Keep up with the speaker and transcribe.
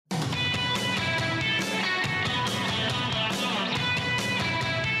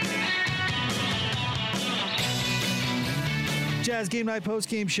Jazz Game Night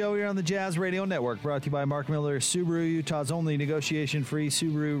post-game show here on the Jazz Radio Network, brought to you by Mark Miller, Subaru, Utah's only negotiation-free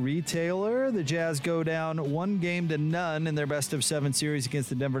Subaru retailer. The Jazz go down 1-0 in their best-of-7 series against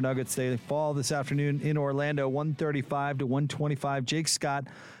the Denver Nuggets. They fall this afternoon in Orlando, 135-125. Jake, Scott,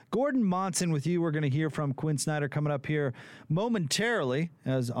 Gordon Monson with you. We're going to hear from Quinn Snyder coming up here momentarily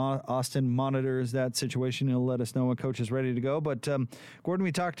as Austin monitors that situation. He'll let us know when Coach is ready to go. But, Gordon,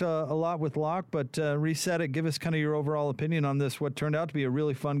 we talked a lot with Locke, but reset it. Give us kind of your overall opinion on this, what turned out to be a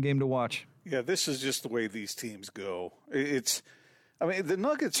really fun game to watch. Yeah, this is just the way these teams go. The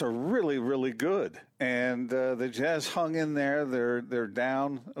Nuggets are really, really good. And the Jazz hung in there. They're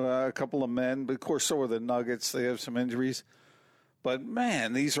down a couple of men. But, of course, so are the Nuggets. They have some injuries. But,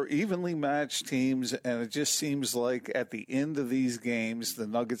 man, these are evenly matched teams, and it just seems like at the end of these games, the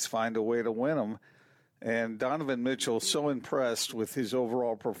Nuggets find a way to win them. And Donovan Mitchell, so impressed with his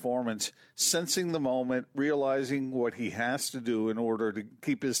overall performance, sensing the moment, realizing what he has to do in order to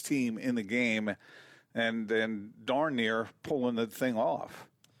keep his team in the game, and then darn near pulling the thing off.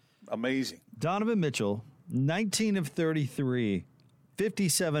 Amazing. Donovan Mitchell, 19 of 33.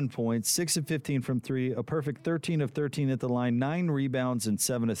 57 points, 6 of 15 from 3, a perfect 13 of 13 at the line, 9 rebounds and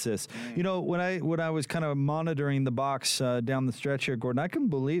 7 assists. You know, when I was kind of monitoring the box down the stretch here, Gordon, I couldn't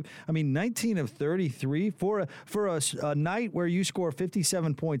believe, 19 of 33 for a night where you score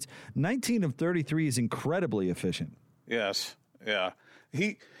 57 points, 19 of 33 is incredibly efficient. Yes, yeah.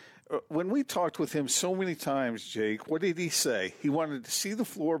 When we talked with him so many times, Jake, what did he say? He wanted to see the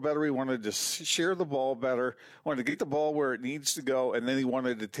floor better. He wanted to share the ball better, wanted to get the ball where it needs to go, and then he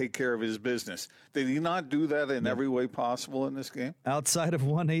wanted to take care of his business. Did he not do that in every way possible in this game? Outside of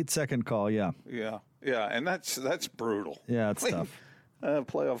 1 8-second call, yeah. Yeah, and that's brutal. Yeah, it's tough.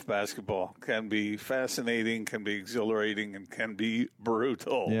 Playoff basketball can be fascinating, can be exhilarating, and can be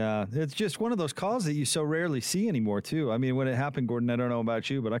brutal. Yeah, it's just one of those calls that you so rarely see anymore, too. I mean, when it happened, Gordon, I don't know about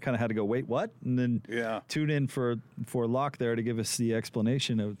you, but I kind of had to go, wait, what? And then tune in for Locke there to give us the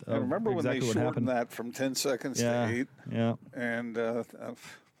explanation of I remember exactly when they shortened that from 10 seconds to 8. Yeah. And,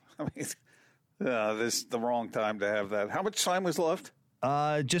 this is the wrong time to have that. How much time was left?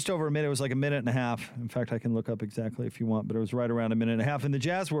 Just over a minute. It was like a minute and a half. In fact, I can look up exactly if you want, but it was right around a minute and a half. And the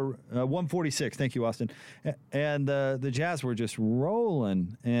Jazz were 146. Thank you, Austin. And the Jazz were just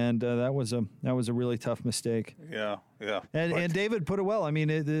rolling, and that was a really tough mistake. Yeah. And David put it well. I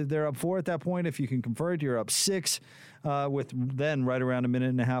mean, they're up 4 at that point. If you can convert, you're up 6 with then right around a minute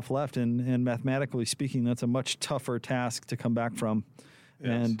and a half left. And mathematically speaking, that's a much tougher task to come back from. Yes.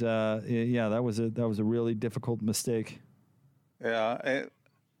 And that was a really difficult mistake. Yeah,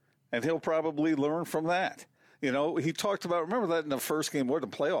 and he'll probably learn from that. You know, he talked about, remember that in the first game, the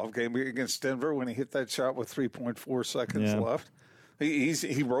playoff game against Denver when he hit that shot with 3.4 seconds left?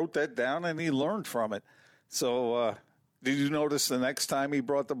 He wrote that down and he learned from it. So did you notice the next time he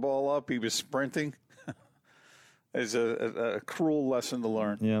brought the ball up, he was sprinting? It's a cruel lesson to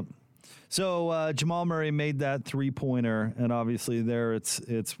learn. Yeah. So Jamal Murray made that three-pointer, and obviously there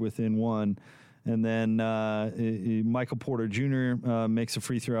it's within 1. And then Michael Porter Jr. Makes a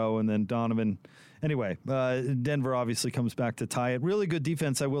free throw, and then Donovan. Anyway, Denver obviously comes back to tie it. Really good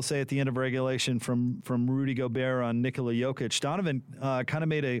defense, I will say, at the end of regulation from Rudy Gobert on Nikola Jokic. Donovan kind of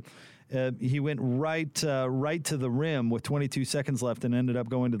made he went right to the rim with 22 seconds left and ended up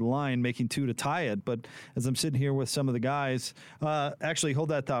going to the line, making 2 to tie it. But as I'm sitting here with some of the guys, actually, hold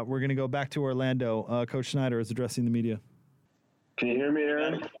that thought. We're going to go back to Orlando. Coach Snyder is addressing the media. Can you hear me,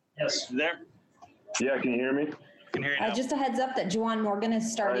 Aaron? Yes, there. Yeah, can you hear me? Can hear you now. Just a heads up that Juwan Morgan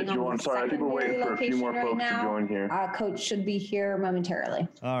is starting on the sorry, I think we're waiting for a few more folks to join here. Coach should be here momentarily.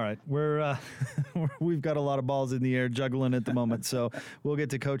 All right, we've got a lot of balls in the air juggling at the moment, so we'll get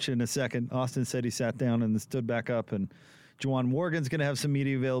to Coach in a second. Austin said he sat down and stood back up, and Juwan Morgan's going to have some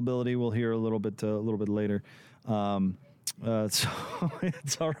media availability. We'll hear a little bit later. So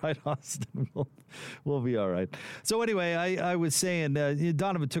it's all right, Austin. We'll be all right. So anyway, I was saying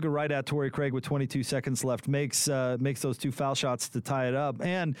Donovan took it right at Torrey Craig with 22 seconds left, makes those 2 foul shots to tie it up,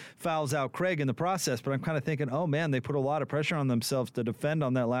 and fouls out Craig in the process. But I'm kind of thinking, oh man, they put a lot of pressure on themselves to defend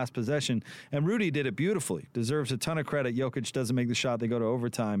on that last possession, and Rudy did it beautifully. Deserves a ton of credit. Jokic doesn't make the shot; they go to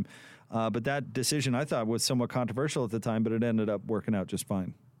overtime. But that decision I thought was somewhat controversial at the time, but it ended up working out just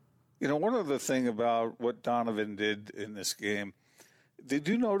fine. You know, one other thing about what Donovan did in this game, did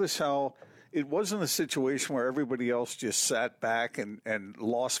you notice how it wasn't a situation where everybody else just sat back and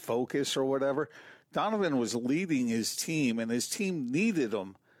lost focus or whatever? Donovan was leading his team, and his team needed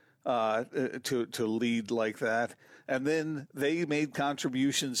him to lead like that. And then they made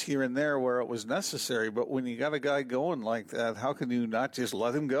contributions here and there where it was necessary. But when you got a guy going like that, how can you not just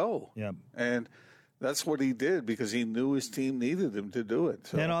let him go? Yeah. And that's what he did because he knew his team needed him to do it.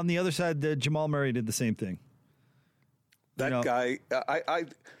 So. And on the other side, Jamal Murray did the same thing. That guy,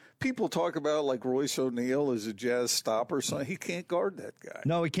 people talk about like Royce O'Neal as a Jazz stopper, so he can't guard that guy.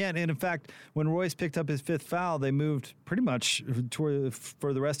 No, he can't. And in fact, when Royce picked up his 5th foul, they moved pretty much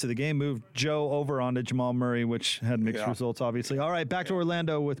for the rest of the game, moved Joe over onto Jamal Murray, which had mixed results, obviously. All right, back to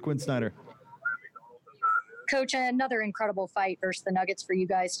Orlando with Quinn Snyder. Coach, another incredible fight versus the Nuggets for you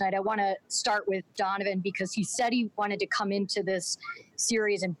guys tonight. I want to start with Donovan because he said he wanted to come into this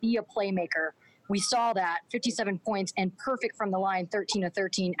series and be a playmaker. We saw that, 57 points and perfect from the line, 13 of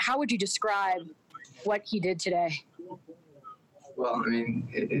 13. How would you describe what he did today? Well, I mean,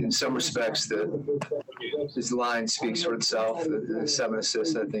 in some respects, his line speaks for itself. The 7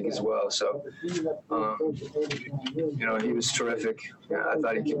 assists, I think, as well. So, he was terrific. I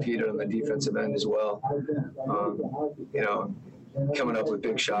thought he competed on the defensive end as well. Coming up with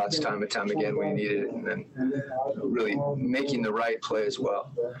big shots time and time again when he needed it, and then really making the right play as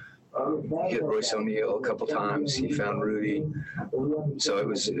well. He hit Royce O'Neal a couple times. He found Rudy. So it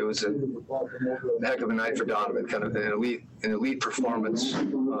was a heck of a night for Donovan, kind of an elite performance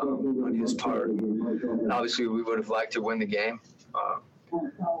on his part. And obviously, we would have liked to win the game,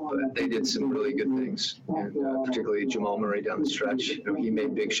 but they did some really good things, and particularly Jamal Murray down the stretch. He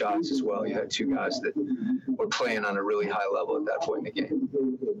made big shots as well. You had 2 guys that were playing on a really high level at that point in the game.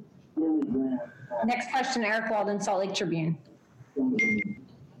 Next question, Eric Walden, Salt Lake Tribune. You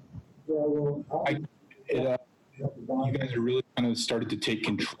guys are really kind of started to take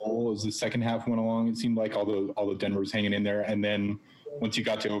control as the second half went along. It seemed like although Denver was hanging in there, and then once you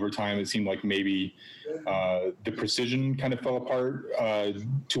got to overtime, it seemed like maybe the precision kind of fell apart.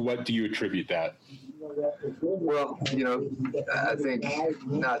 To what do you attribute that? Well, I think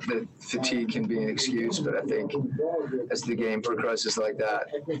not that fatigue can be an excuse, but I think as the game progresses like that,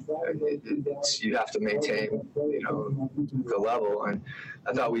 you have to maintain, the level. And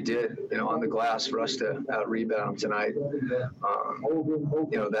I thought we did, on the glass for us to out-rebound tonight.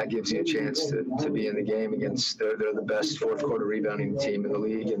 That gives you a chance to be in the game against, they're the best fourth-quarter rebounding team in the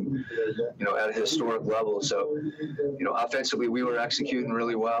league and, at a historic level. So, offensively, we were executing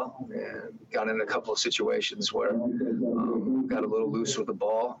really well and got in a couple of situations where we got a little loose with the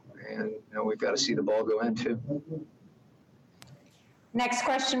ball, and we've got to see the ball go in too. Next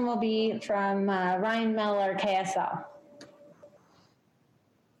question will be from Ryan Miller, KSL.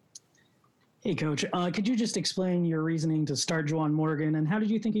 Hey, Coach. Could you just explain your reasoning to start Juwan Morgan, and how did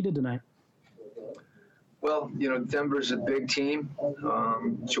you think he did tonight? Well, Denver's a big team.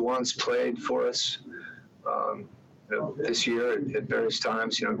 Juwan's played for us this year at various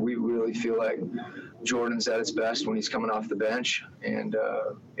times. We really feel like Jordan's at his best when he's coming off the bench, and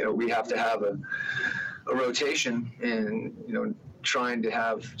we have to have a rotation, and trying to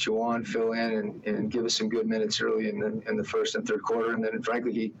have Juwan fill in and give us some good minutes early in the first and third quarter, and then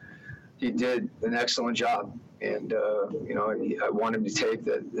frankly he did an excellent job. And I want him to take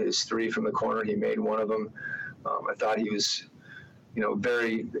his 3 from the corner. He made one of them. I thought he was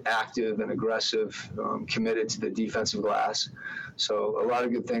very active and aggressive, committed to the defensive glass. So a lot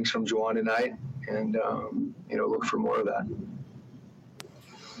of good things from Juwan tonight, and, look for more of that.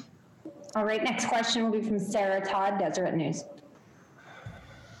 All right, next question will be from Sarah Todd, Deseret News.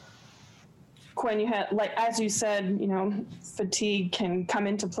 Quinn, you had, as you said, fatigue can come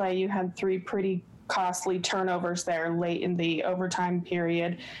into play. You had 3 pretty costly turnovers there late in the overtime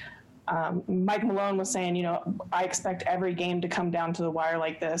period. Mike Malone was saying, I expect every game to come down to the wire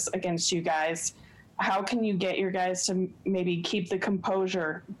like this against you guys. How can you get your guys to maybe keep the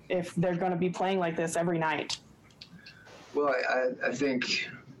composure if they're going to be playing like this every night? Well, I think,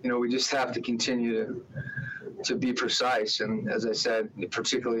 we just have to continue to be precise. And as I said,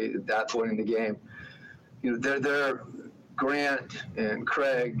 particularly at that point in the game, they're Grant and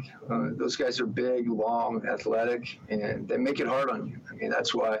Craig, those guys are big, long, athletic, and they make it hard on you. I mean,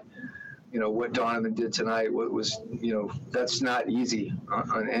 that's why, what Donovan did tonight was, that's not easy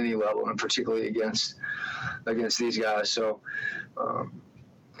on any level, and particularly against these guys. So,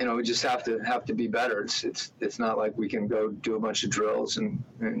 we just have to be better. It's not like we can go do a bunch of drills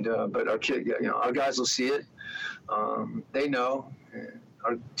but our guys will see it. They know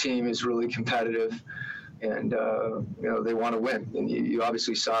our team is really competitive, and they want to win. And you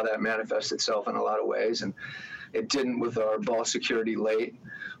obviously saw that manifest itself in a lot of ways, and it didn't with our ball security late.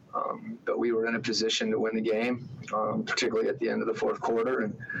 But we were in a position to win the game, particularly at the end of the fourth quarter,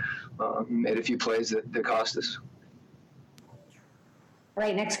 and made a few plays that cost us. All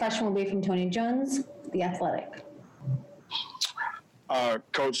right, next question will be from Tony Jones, The Athletic.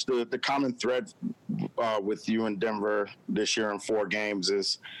 Coach, the common thread with you in Denver this year in 4 games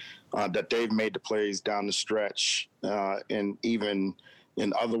is that they've made the plays down the stretch and even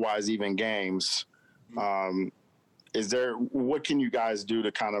in otherwise even games. What can you guys do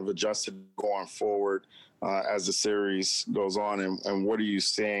to kind of adjust it going forward as the series goes on, and what are you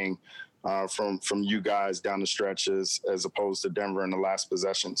seeing from you guys down the stretches as opposed to Denver in the last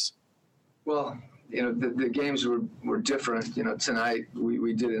possessions? Well, the games were different. Tonight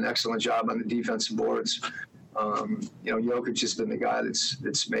we did an excellent job on the defensive boards. Jokic has been the guy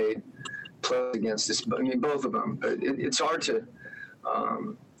that's made plays against us. I mean, both of them. It's hard to.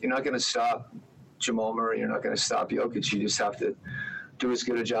 You're not going to stop Jamal Murray. You're not going to stop Jokic. You just have to do as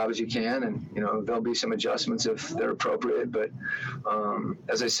good a job as you can, and there'll be some adjustments if they're appropriate. But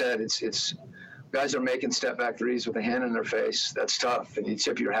as I said, it's guys are making step back threes with a hand in their face. That's tough, and you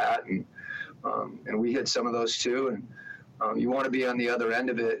tip your hat, and we hit some of those too. And you want to be on the other end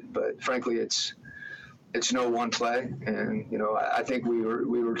of it, but frankly, it's no one play. And I think we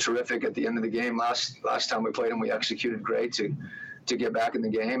were terrific at the end of the game last time we played them. We executed great to get back in the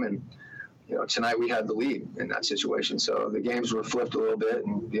game, and tonight we had the lead in that situation. So the games were flipped a little bit,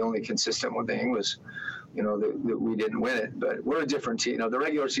 and the only consistent one thing was, that we didn't win it. But we're a different team. The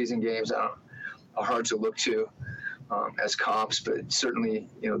regular season games are hard to look to as comps, but certainly,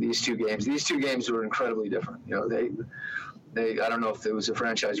 these two games were incredibly different. They I don't know if it was a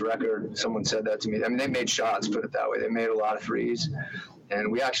franchise record. Someone said that to me. I mean, they made shots, put it that way. They made a lot of threes, and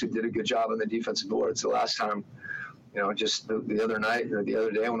we actually did a good job on the defensive boards. The last time, just the other night or the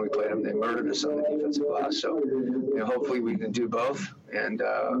other day when we played them, they murdered us on the defensive glass. So, hopefully we can do both and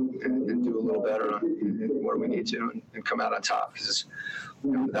do a little better on where we need to and come out on top, because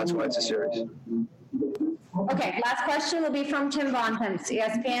that's why it's a series. Okay, last question will be from Tim Bontemps,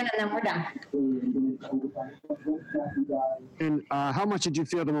 ESPN, and then we're done. And how much did you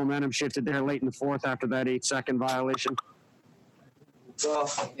feel the momentum shifted there late in the fourth after that 8-second violation? Well,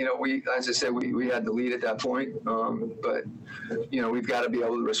 as I said, we had the lead at that point, but we've got to be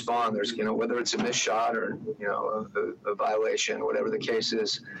able to respond. There's, whether it's a missed shot or a violation, whatever the case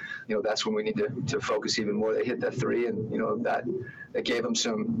is, that's when we need to focus even more. They hit that three, and that gave them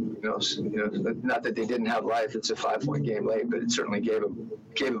some, not that they didn't have life. It's a 5-point game late, but it certainly gave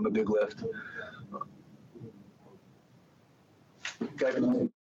them a big lift. Okay.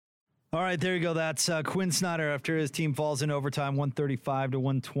 All right, there you go. That's Quinn Snyder after his team falls in overtime,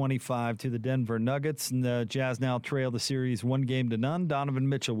 135-125 to the Denver Nuggets. And the Jazz now trail the series 1-0. Donovan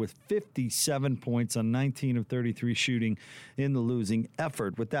Mitchell with 57 points on 19 of 33 shooting in the losing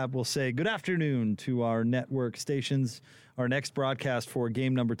effort. With that, we'll say good afternoon to our network stations. Our next broadcast for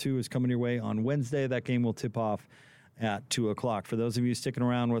game number 2 is coming your way on Wednesday. That game will tip off at 2 o'clock. For those of you sticking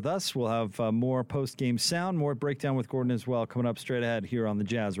around with us, we'll have more post-game sound, more breakdown with Gordon as well, coming up straight ahead here on the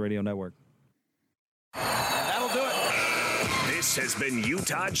Jazz Radio Network. And that'll do it. This has been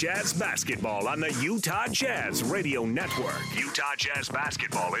Utah Jazz Basketball on the Utah Jazz Radio Network. Utah Jazz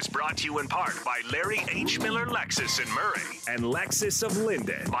Basketball is brought to you in part by Larry H. Miller Lexus in Murray and Lexus of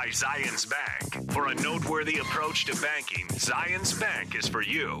Linden by Zions Bank. For a noteworthy approach to banking, Zions Bank is for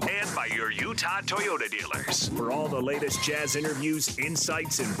you, and by your Utah Toyota dealers. For all the latest Jazz interviews,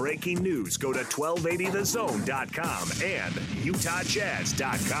 insights, and breaking news, go to 1280thezone.com and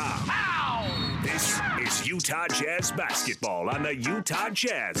utahjazz.com. Ow! This is Utah Jazz Basketball on the Utah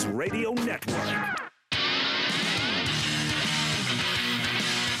Jazz Radio Network.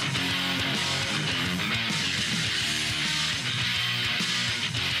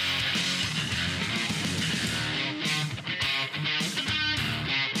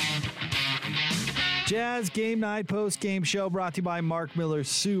 Jazz Game Night post-game show brought to you by Mark Miller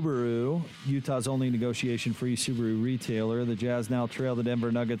Subaru, Utah's only negotiation-free Subaru retailer. The Jazz now trail the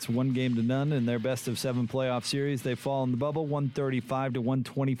Denver Nuggets 1-0 in their best-of-7 playoff series. They fall in the bubble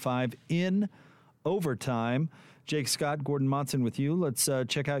 135-125 in overtime. Jake, Scott, Gordon Monson with you. Let's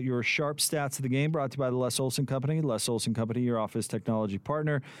check out your sharp stats of the game, brought to you by the Les Olson Company. Les Olson Company, your office technology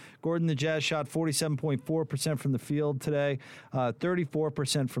partner. Gordon, the Jazz shot 47.4% from the field today,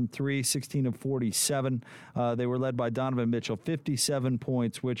 34% from three, 16 of 47. They were led by Donovan Mitchell, 57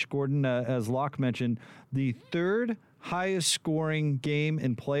 points, which, Gordon, as Locke mentioned, the third highest scoring game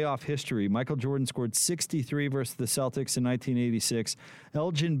in playoff history. Michael Jordan scored 63 versus the Celtics in 1986.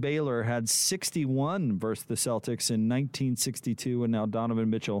 Elgin Baylor had 61 versus the Celtics in 1962, and now Donovan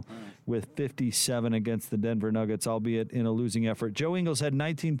Mitchell with 57 against the Denver Nuggets, albeit in a losing effort. Joe Ingles had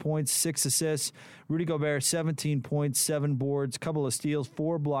 19 points, 6 assists. Rudy Gobert, 17 points, 7 boards, couple of steals,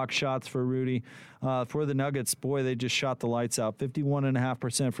 4 block shots for Rudy. For the Nuggets, boy, they just shot the lights out.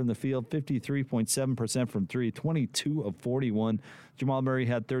 51.5% from the field, 53.7% from three, 22 2 of 41. Jamal Murray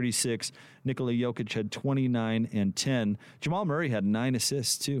had 36. Nikola Jokic had 29 and 10. Jamal Murray had 9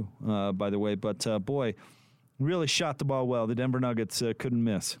 assists, too, by the way. But, boy, really shot the ball well. The Denver Nuggets couldn't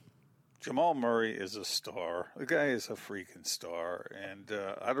miss. Jamal Murray is a star. The guy is a freaking star. And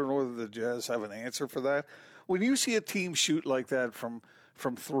I don't know whether the Jazz have an answer for that. When you see a team shoot like that from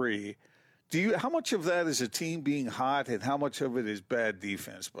three, how much of that is a team being hot and how much of it is bad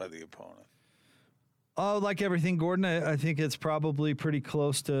defense by the opponent? Oh, like everything, Gordon, I think it's probably pretty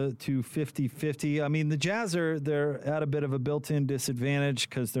close to 50-50. I mean, the Jazz they're at a bit of a built-in disadvantage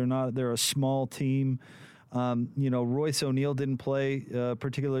because they're a small team. Royce O'Neal didn't play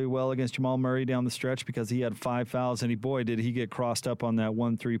particularly well against Jamal Murray down the stretch because he had 5 fouls, and did he get crossed up on that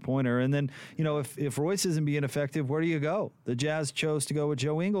 1 3-pointer. And then, if Royce isn't being effective, where do you go? The Jazz chose to go with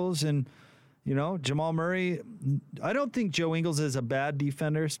Joe Ingles, and Jamal Murray, I don't think Joe Ingles is a bad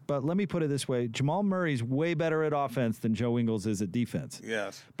defender, but let me put it this way. Jamal Murray's way better at offense than Joe Ingles is at defense.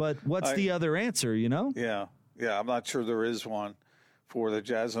 Yes. But what's the other answer, Yeah, I'm not sure there is one for the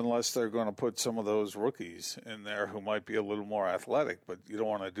Jazz unless they're going to put some of those rookies in there who might be a little more athletic, but you don't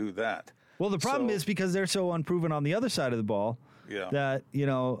want to do that. Well, the problem is because they're so unproven on the other side of the ball that,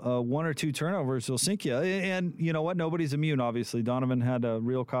 1 or 2 turnovers will sink you. And you know what? Nobody's immune, obviously. Donovan had a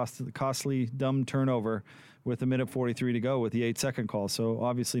real costly, dumb turnover with 1:43 to go with the 8-second call. So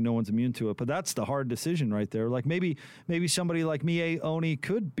obviously no one's immune to it. But that's the hard decision right there. Like maybe somebody like Mie Oni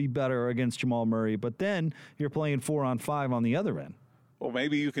could be better against Jamal Murray, but then you're playing 4-on-5 on the other end. Well,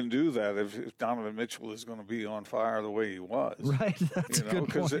 maybe you can do that if Donovan Mitchell is going to be on fire the way he was. Right, that's a good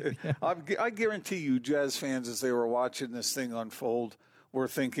point. I guarantee you, Jazz fans, as they were watching this thing unfold, were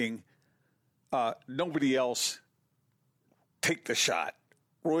thinking, nobody else take the shot.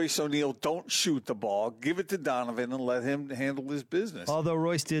 Royce O'Neal, don't shoot the ball. Give it to Donovan and let him handle his business. Although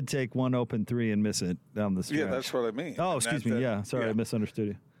Royce did take 1 open 3 and miss it down the stretch. Yeah, that's what I mean. Oh, excuse me. Sorry, I misunderstood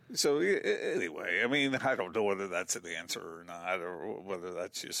you. So anyway, I mean, I don't know whether that's an answer or not, or whether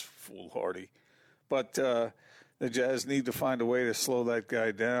that's just foolhardy. But the Jazz need to find a way to slow that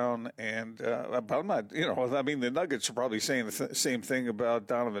guy down. And but I'm not, the Nuggets are probably saying the same thing about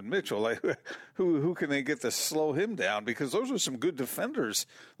Donovan Mitchell. Like, who can they get to slow him down? Because those are some good defenders,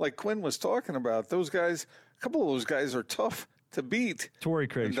 like Quinn was talking about. Those guys, a couple of those guys are tough to beat. Torrey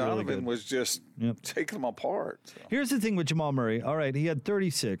Craig's Donovan really good. was just taking them apart. So. Here's the thing with Jamal Murray. All right, he had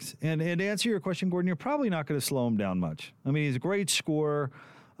 36. And to answer your question, Gordon, you're probably not going to slow him down much. I mean, he's a great scorer.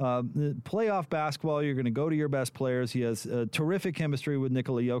 Playoff basketball, you're going to go to your best players. He has terrific chemistry with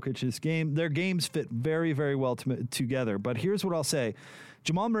Nikola Jokic. Their games fit very, very well together. But here's what I'll say.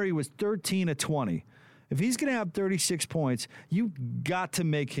 Jamal Murray was 13 of 20. If he's going to have 36 points, you've got to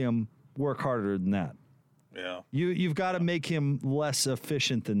make him work harder than that. Yeah. You've got to make him less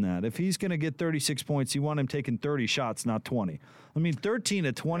efficient than that. If he's going to get 36 points, you want him taking 30 shots, not 20. I mean, 13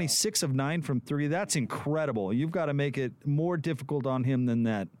 of 20, 6 of 9 from 3, that's incredible. You've got to make it more difficult on him than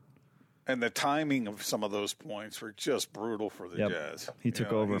that. And the timing of some of those points were just brutal for the Jazz. He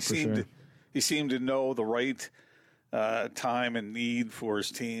took over for sure. He seemed to know the right time and need for his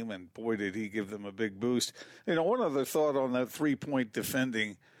team, and boy, did he give them a big boost. One other thought on that 3-point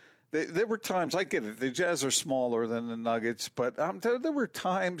defending. There were times, I get it, the Jazz are smaller than the Nuggets, but there were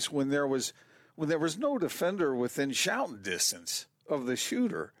times when there was no defender within shouting distance of the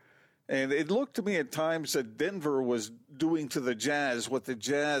shooter. And it looked to me at times that Denver was doing to the Jazz what the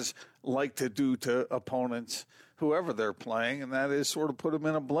Jazz like to do to opponents, whoever they're playing, and that is sort of put them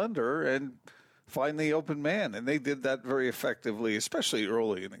in a blender and find the open man. And they did that very effectively, especially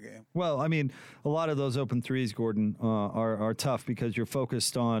early in the game. Well, I mean, a lot of those open threes, Gordon, are tough because you're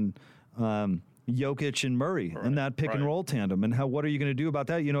focused on Jokic and Murray and that pick and roll tandem. And what are you going to do about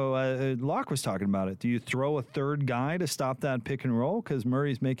that? Locke was talking about it. Do you throw a third guy to stop that pick and roll because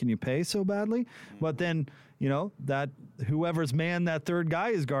Murray's making you pay so badly? But then, that whoever's man that third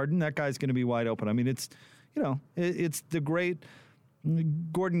guy is guarding, that guy's going to be wide open. I mean, it's the great –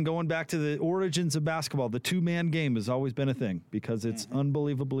 Gordon, going back to the origins of basketball, the two-man game has always been a thing because it's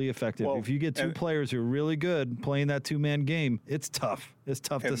unbelievably effective. Well, if you get two players who are really good playing that two-man game, it's tough. It's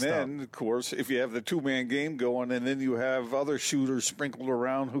tough to stop. And then, of course, if you have the two-man game going and then you have other shooters sprinkled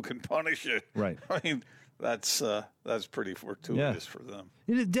around who can punish it. Right. I mean, that's pretty fortuitous for them.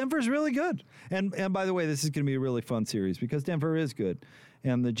 Denver's really good. And by the way, this is going to be a really fun series because Denver is good.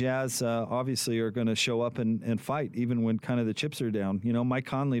 And the Jazz obviously are going to show up and fight even when kind of the chips are down. Mike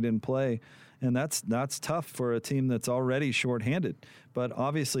Conley didn't play, and that's tough for a team that's already shorthanded. But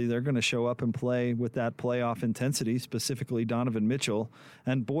obviously they're going to show up and play with that playoff intensity, specifically Donovan Mitchell.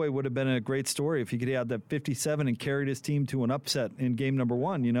 And boy, would have been a great story if he could have that 57 and carried his team to an upset in game number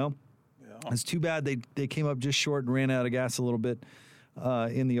 1, Yeah. It's too bad they came up just short and ran out of gas a little bit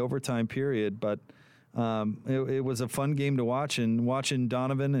in the overtime period, but it was a fun game to watch, and watching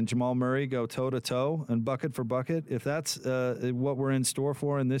Donovan and Jamal Murray go toe-to-toe and bucket for bucket, if that's what we're in store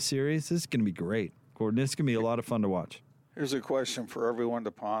for in this series, this is going to be great, Gordon. This is going to be a lot of fun to watch. Here's a question for everyone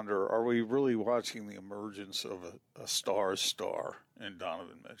to ponder. Are we really watching the emergence of a star in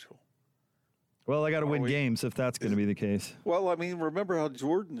Donovan Mitchell? Well, I got to win games if that's going to be the case. Well, I mean, remember how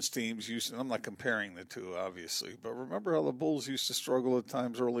Jordan's teams used to, I'm not comparing the two, obviously, but remember how the Bulls used to struggle at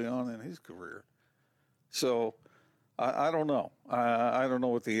times early on in his career. So I don't know. I don't know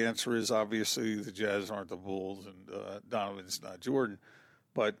what the answer is. Obviously, the Jazz aren't the Bulls, and Donovan's not Jordan.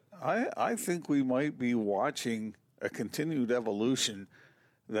 But I think we might be watching a continued evolution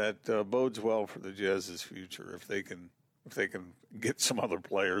that bodes well for the Jazz's future if they can get some other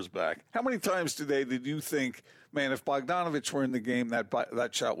players back. How many times today did you think, man, if Bogdanovich were in the game, that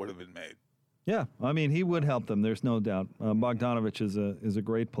shot would have been made? Yeah, I mean, he would help them. There's no doubt. Bogdanovich is a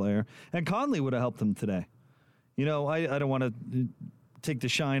great player, and Conley would have helped them today. You know, I don't want to take the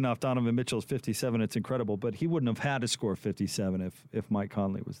shine off Donovan Mitchell's 57. It's incredible, but he wouldn't have had to score 57 if Mike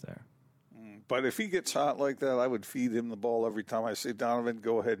Conley was there. But if he gets hot like that, I would feed him the ball every time I say, Donovan,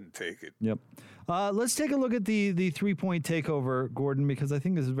 go ahead and take it. Yep. Let's take a look at the three-point takeover, Gordon, because I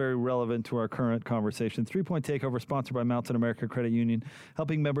think this is very relevant to our current conversation. Three-point takeover sponsored by Mountain America Credit Union,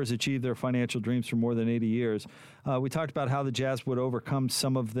 helping members achieve their financial dreams for more than 80 years. We talked about how the Jazz would overcome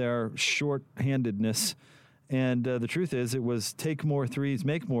some of their short-handedness, and the truth is it was take more threes,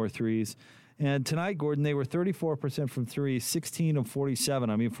 make more threes. And tonight, Gordon, they were 34% from three, 16 of 47.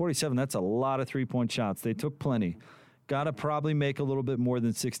 I mean, 47, that's a lot of three-point shots. They took plenty. Got to probably make a little bit more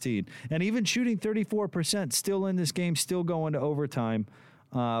than 16. And even shooting 34% still in this game, still going to overtime.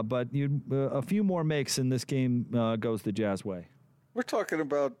 But a few more makes in this game goes the Jazz way. We're talking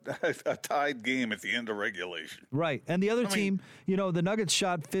about a tied game at the end of regulation. Right. And the other team, you know, the Nuggets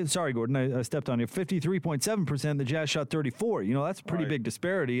shot, sorry, Gordon, I stepped on you, 53.7%. The Jazz shot 34. You know, that's a pretty big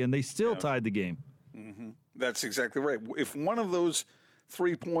disparity, and they still tied the game. Mm-hmm. That's exactly right. If one of those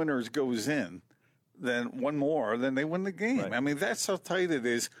three-pointers goes in, then one more, then they win the game. Right. I mean, that's how tight it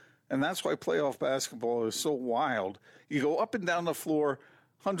is, and that's why playoff basketball is so wild. You go up and down the floor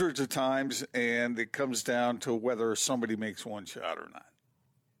hundreds of times, and it comes down to whether somebody makes one shot or not.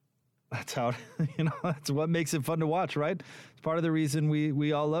 That's how, that's what makes it fun to watch, right? It's part of the reason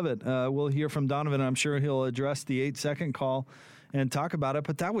we all love it. We'll hear from Donovan. I'm sure he'll address the 8-second call and talk about it,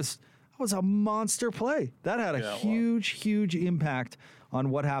 but that was a monster play. That had a huge impact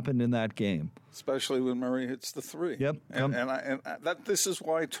on what happened in that game. Especially when Murray hits the three. Yep. This is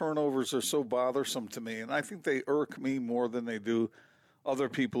why turnovers are so bothersome to me, and I think they irk me more than they do other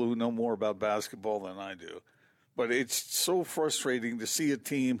people who know more about basketball than I do. But it's so frustrating to see a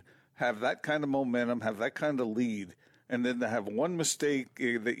team have that kind of momentum, have that kind of lead, and then to have one mistake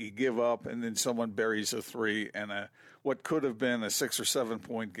that you give up and then someone buries a three and what could have been a 6 or 7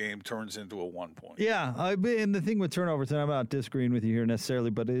 point game turns into a 1 point. Yeah, and the thing with turnovers, and I'm not disagreeing with you here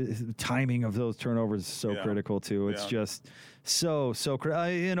necessarily, but the timing of those turnovers is so critical too. It's just so critical.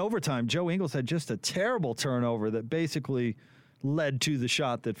 In overtime, Joe Ingles had just a terrible turnover that basically led to the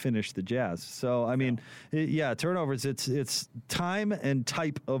shot that finished the Jazz. So, I mean, turnovers, it's time and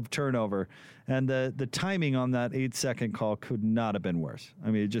type of turnover. And the timing on that 8-second call could not have been worse. I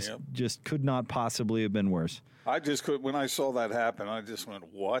mean, it just could not possibly have been worse. I just could, when I saw that happen, I just went,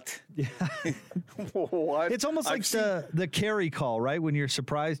 what? Yeah. What? It's almost like the carry call, right? When you're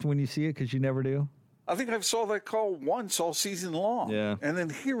surprised when you see it because you never do. I think I saw that call once all season long. Yeah. And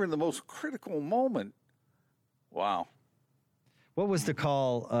then here in the most critical moment, wow. What was the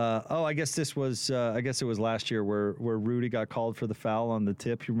call? I guess this was. I guess it was last year where Rudy got called for the foul on the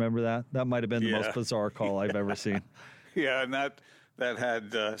tip. You remember that? That might have been the most bizarre call I've ever seen. Yeah, and that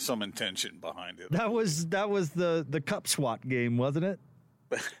had some intention behind it. That was the cup swat game, wasn't it?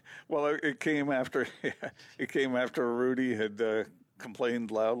 Well, it came after Rudy had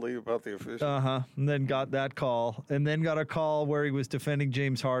complained loudly about the official. And then got that call, and then got a call where he was defending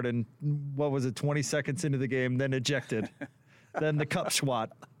James Harden. What was it? 20 seconds into the game, then ejected. Then the cup swat.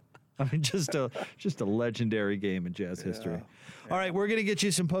 I mean, just a legendary game in Jazz history. All right, we're going to get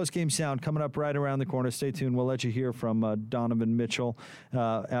you some post-game sound coming up right around the corner. Stay tuned. We'll let you hear from Donovan Mitchell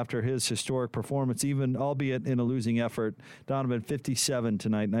after his historic performance, even albeit in a losing effort. Donovan, 57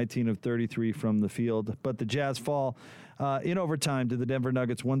 tonight, 19 of 33 from the field. But the Jazz fall in overtime to the Denver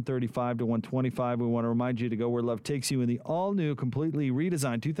Nuggets, 135-125. We want to remind you to go where love takes you in the all-new, completely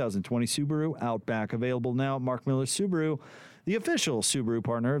redesigned 2020 Subaru Outback. Available now at Mark Miller Subaru, the official Subaru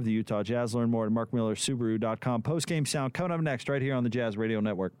partner of the Utah Jazz. Learn more at markmillersubaru.com. Post-game sound coming up next right here on the Jazz Radio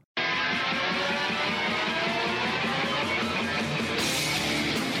Network.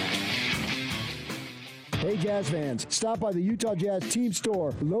 Hey, Jazz fans, stop by the Utah Jazz Team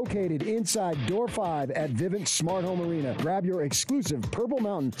Store located inside Door 5 at Vivint Smart Home Arena. Grab your exclusive Purple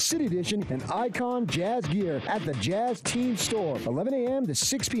Mountain City Edition and Icon Jazz gear at the Jazz Team Store, 11 a.m. to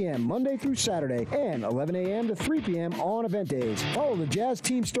 6 p.m. Monday through Saturday, and 11 a.m. to 3 p.m. on event days. Follow the Jazz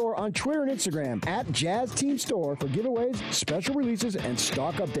Team Store on Twitter and Instagram at Jazz Team Store for giveaways, special releases, and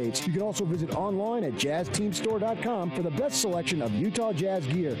stock updates. You can also visit online at jazzteamstore.com for the best selection of Utah Jazz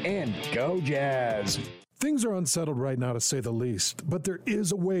gear. And go Jazz! Things are unsettled right now, to say the least, but there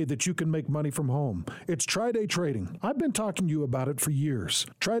is a way that you can make money from home. It's Tri-Day Trading. I've been talking to you about it for years.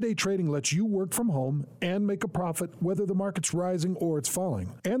 Tri-Day Trading lets you work from home and make a profit whether the market's rising or it's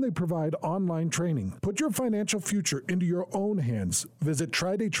falling. And they provide online training. Put your financial future into your own hands. Visit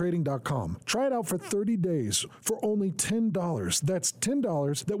TriDayTrading.com. Try it out for 30 days for only $10. That's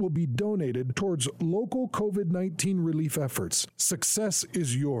 $10 that will be donated towards local COVID-19 relief efforts. Success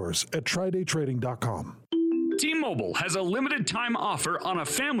is yours at TriDayTrading.com. T-Mobile has a limited time offer on a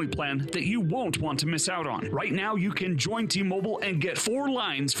family plan that you won't want to miss out on. Right now, you can join T-Mobile and get 4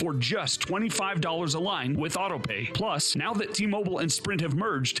 lines for just $25 a line with AutoPay. Plus, now that T-Mobile and Sprint have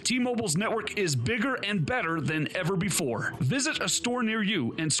merged, T-Mobile's network is bigger and better than ever before. Visit a store near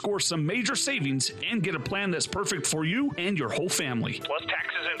you and score some major savings and get a plan that's perfect for you and your whole family. Plus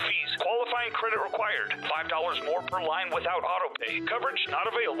taxes and fees. Qualifying credit required. $5 more per line without AutoPay. Coverage not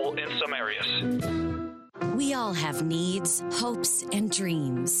available in some areas. We all have needs, hopes, and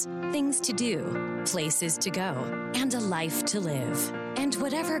dreams. Things to do, places to go, and a life to live. And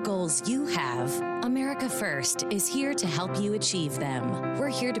whatever goals you have, America First is here to help you achieve them. We're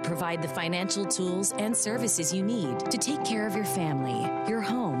here to provide the financial tools and services you need to take care of your family, your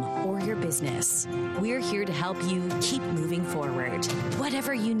home, or your business. We're here to help you keep moving forward.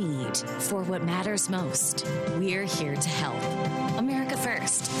 Whatever you need for what matters most, we're here to help. America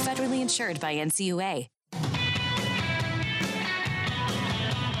First, federally insured by NCUA.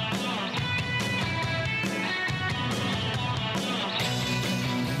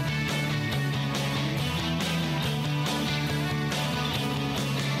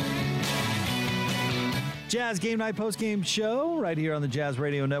 Jazz Game Night post-game show right here on the Jazz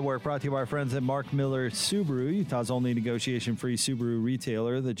Radio Network, brought to you by our friends at Mark Miller Subaru, Utah's only negotiation-free Subaru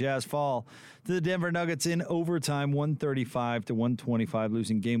retailer. The Jazz fall to the Denver Nuggets in overtime, 135-125,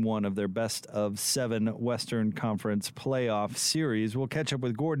 losing Game 1 of their best-of-7 Western Conference playoff series. We'll catch up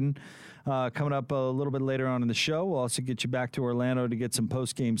with Gordon coming up a little bit later on in the show. We'll also get you back to Orlando to get some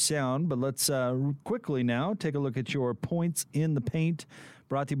post-game sound. But let's quickly now take a look at your points in the paint.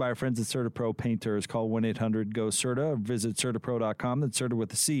 Brought to you by our friends at CertaPro Painters. Call 1-800-GO-CERTA or visit CertaPro.com. That's Certa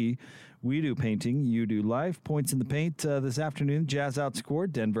with a C. We do painting. You do life. Points in the paint this afternoon. Jazz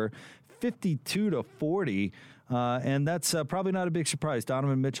outscored Denver 52-40. And that's probably not a big surprise.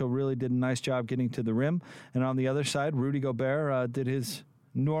 Donovan Mitchell really did a nice job getting to the rim. And on the other side, Rudy Gobert did his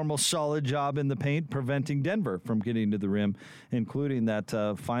normal solid job in the paint, preventing Denver from getting to the rim, including that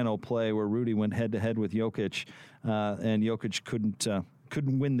final play where Rudy went head-to-head with Jokic, and Jokic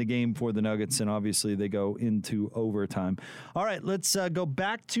couldn't win the game for the Nuggets, and obviously they go into overtime. All right, let's go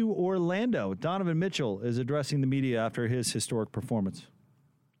back to Orlando. Donovan Mitchell is addressing the media after his historic performance.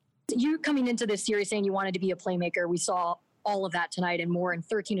 You're coming into this series saying you wanted to be a playmaker. We saw all of that tonight and more, and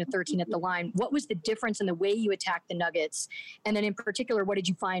 13-13 at the line. What was the difference in the way you attacked the Nuggets? And then in particular, what did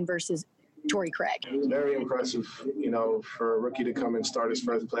you find versus Torrey Craig? It was very impressive, for a rookie to come and start his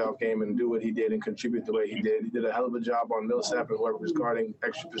first playoff game and do what he did and contribute the way he did. He did a hell of a job on Millsap and whoever was guarding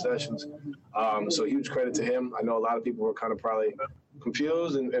extra possessions. So huge credit to him. I know a lot of people were kind of probably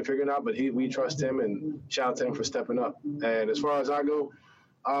confused and figuring out, but we trust him, and shout out to him for stepping up. And as far as I go,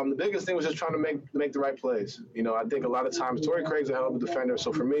 the biggest thing was just trying to make the right plays. I think a lot of times Torrey Craig's a hell of a defender.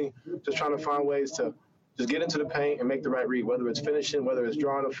 So for me, just trying to find ways to just get into the paint and make the right read, whether it's finishing, whether it's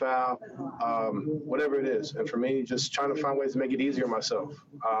drawing a foul, whatever it is. And for me, just trying to find ways to make it easier myself.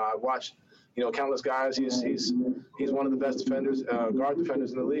 I watched, countless guys. He's one of the best defenders, guard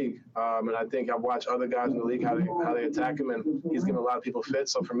defenders in the league. And I think I've watched other guys in the league how they attack him, and he's given a lot of people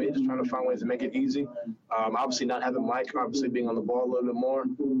fits. So for me, just trying to find ways to make it easy. Obviously not having Mike, obviously being on the ball a little bit more.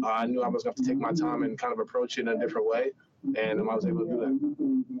 I knew I was going to have to take my time and kind of approach it in a different way, and I was able to do that.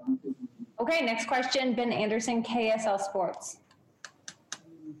 Okay, next question, Ben Anderson, KSL Sports.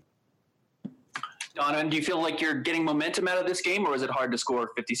 Donovan, do you feel like you're getting momentum out of this game, or is it hard to score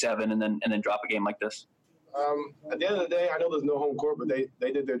 57 and then drop a game like this? At the end of the day, I know there's no home court, but they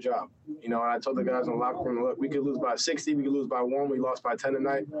did their job. And I told the guys in the locker room, look, we could lose by 60, we could lose by 1, we lost by 10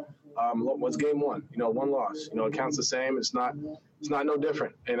 tonight. What's game 1? 1 loss. It counts the same. It's not no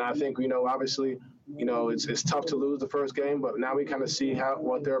different. And I think, obviously, it's tough to lose the first game, but now we kind of see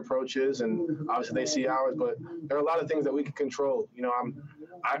what their approach is, and obviously they see ours. But there are a lot of things that we can control.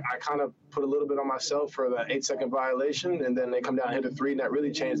 I kind of put a little bit on myself for the 8-second violation, and then they come down and hit a three, and that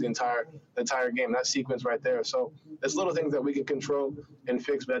really changed the entire game. That sequence right there. So there's little things that we can control and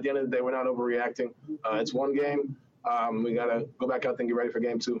fix, but at the end of the day, we're not overreacting. It's one game. We got to go back out there and get ready for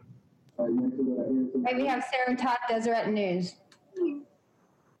game 2. Right, we have Sarah Todd, Deseret News.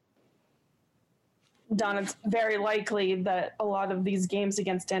 Don, it's very likely that a lot of these games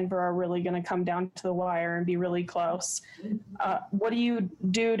against Denver are really going to come down to the wire and be really close. What do you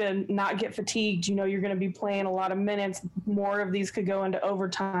do to not get fatigued? You know you're going to be playing a lot of minutes. More of these could go into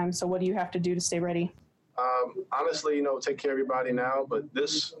overtime. So what do you have to do to stay ready? Honestly, take care of your body now. But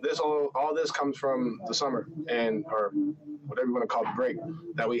all this comes from the summer or whatever you want to call the break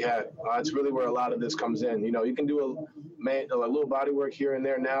that we had. It's really where a lot of this comes in. You can do a little body work here and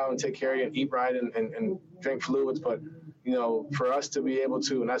there now and take care of you and eat right and drink fluids. But, for us to be able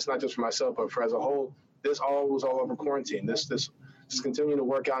to, and that's not just for myself, but for as a whole, this all was all over quarantine. This just continue to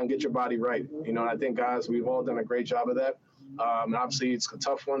work out and get your body right. And I think, guys, we've all done a great job of that. And obviously, it's a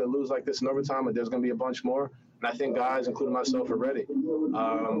tough one to lose like this in overtime, but there's going to be a bunch more. And I think guys, including myself, are ready.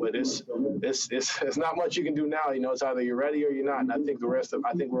 But it's not much you can do now. It's either you're ready or you're not. And I think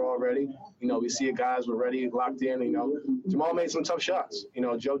I think we're all ready. We see it, guys. We're ready, locked in. Jamal made some tough shots.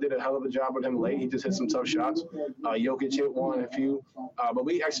 Joe did a hell of a job with him late. He just hit some tough shots. Jokic hit one, a few. But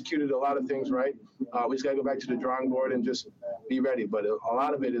we executed a lot of things right. We just got to go back to the drawing board and just be ready. But a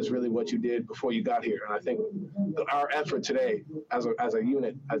lot of it is really what you did before you got here. And I think our effort today as a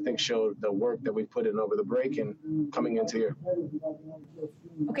unit, I think, showed the work that we put in over the break and coming into here.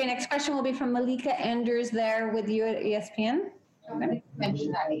 Okay, next question will be from Malika Andrews there with you at ESPN. I'm going to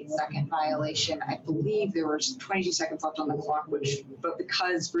mention that 8-second violation. I believe there were 22 seconds left on the clock, but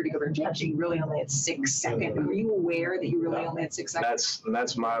because Rudy Gobert changed, you really only had 6 seconds. Were you aware that you really only had 6 seconds?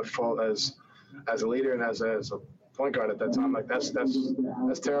 That's my fault as a leader and as a point guard at that time. Like that's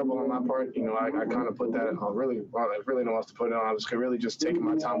terrible on my part. I kind of put that on I really don't know what to put it on. I was really just taking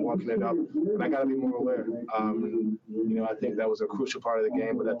my time walking it up, and I got to be more aware. I think that was a crucial part of the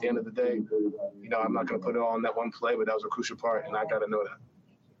game. But at the end of the day, I'm not going to put it all on that one play, but that was a crucial part, and I got to know that.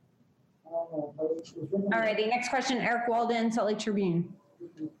 All righty, next question, Eric Walden, Salt Lake Tribune.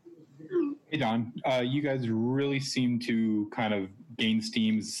 Hey, Don. You guys really seemed to kind of gain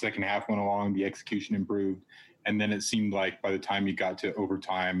steam as the second half went along. The execution improved. And then it seemed like by the time you got to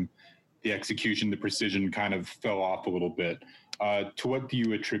overtime, the execution, the precision kind of fell off a little bit. To what do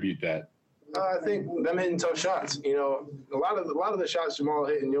you attribute that? I think them hitting tough shots. A lot of the shots Jamal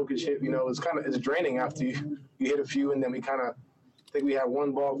hit and Jokic hit, it's draining after you hit a few, and then we kind of think we had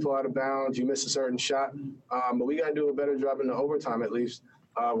one ball fall out of bounds. You miss a certain shot, but we got to do a better job in the overtime at least.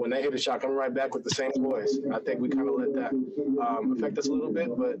 When they hit a shot, coming right back with the same poise. I think we kind of let that affect us a little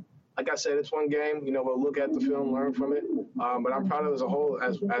bit, but. Like I said, it's one game. We'll look at the film, learn from it. But I'm proud of it as a whole,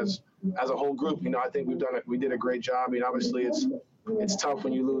 as a whole group. I think we did a great job. Obviously it's tough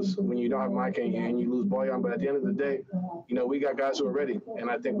when you don't have Mike and you lose Boyan. But at the end of the day, we got guys who are ready,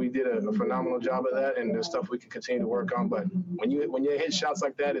 and I think we did a phenomenal job of that. And there's stuff we can continue to work on. But when you hit shots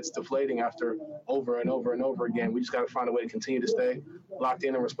like that, it's deflating after over and over and over again. We just got to find a way to continue to stay locked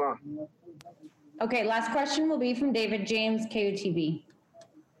in and respond. Okay, last question will be from David James, KOTV.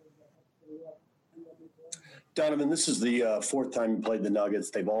 Donovan, this is the fourth time you played the Nuggets.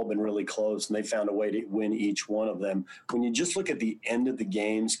 They've all been really close, and they found a way to win each one of them. When you just look at the end of the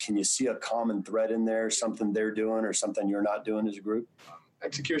games, can you see a common thread in there, something they're doing or something you're not doing as a group?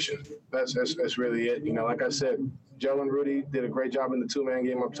 Execution. That's really it. Like I said, Joe and Rudy did a great job in the two-man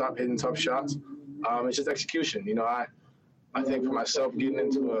game up top, hitting tough shots. It's just execution. I think for myself, getting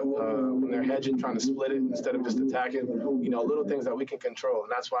into when they're hedging, trying to split it instead of just attacking, little things that we can control. And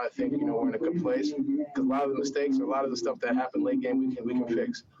that's why I think, we're in a good place, because a lot of the mistakes or a lot of the stuff that happened late game, we can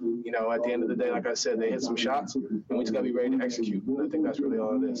fix. At the end of the day, like I said, they hit some shots, and we just got to be ready to execute. And I think that's really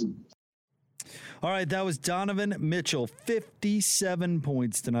all it is. All right, that was Donovan Mitchell, 57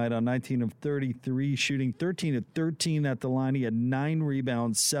 points tonight on 19 of 33, shooting 13 of 13 at the line. He had 9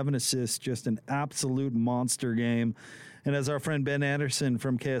 rebounds, 7 assists, just an absolute monster game. And as our friend Ben Anderson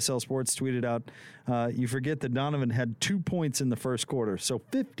from KSL Sports tweeted out, you forget that Donovan had 2 points in the first quarter. So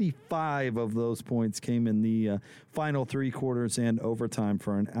 55 of those points came in the final 3 quarters and overtime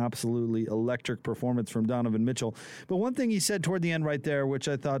for an absolutely electric performance from Donovan Mitchell. But one thing he said toward the end right there, which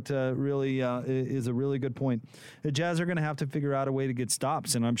I thought really is a really good point, the Jazz are going to have to figure out a way to get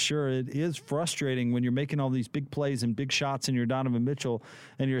stops. And I'm sure it is frustrating when you're making all these big plays and big shots and you're Donovan Mitchell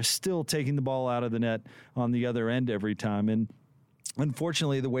and you're still taking the ball out of the net on the other end every time. And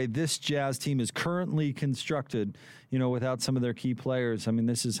unfortunately, the way this Jazz team is currently constructed, without some of their key players, I mean,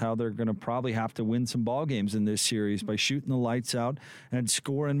 this is how they're going to probably have to win some ball games in this series, by shooting the lights out and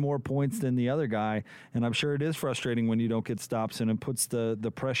scoring more points than the other guy. And I'm sure it is frustrating when you don't get stops, and it puts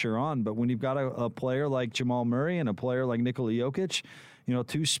the pressure on. But when you've got a player like Jamal Murray and a player like Nikola Jokic,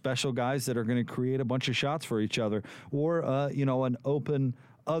 two special guys that are going to create a bunch of shots for each other, or, an open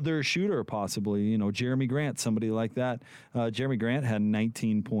other shooter possibly, Jeremy Grant, somebody like that. Jeremy Grant had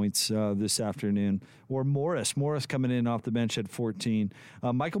 19 points this afternoon. Or Morris coming in off the bench at 14.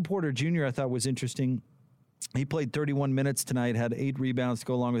 Michael Porter Jr. I thought was interesting. He played 31 minutes tonight, had 8 rebounds to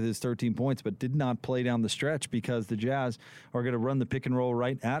go along with his 13 points, but did not play down the stretch because the Jazz are going to run the pick and roll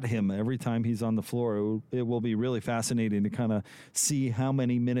right at him every time he's on the floor. It will be really fascinating to kind of see how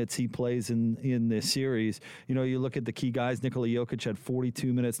many minutes he plays in this series. You look at the key guys. Nikola Jokic had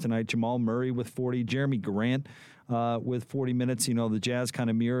 42 minutes tonight. Jamal Murray with 40. Jeremy Grant with 40 minutes. The Jazz kind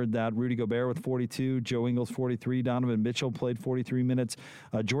of mirrored that. Rudy Gobert with 42. Joe Ingles 43. Donovan Mitchell played 43 minutes.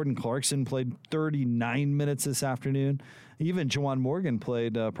 Jordan Clarkson played 39 minutes this afternoon. Even Juwan Morgan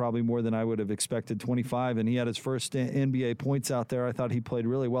played probably more than I would have expected, 25, and he had his first NBA points out there. I thought he played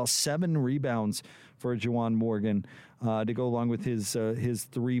really well. 7 rebounds for Juwan Morgan to go along with his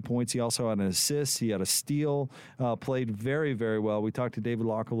 3 points. He also had an assist. He had a steal. Played very, very well. We talked to David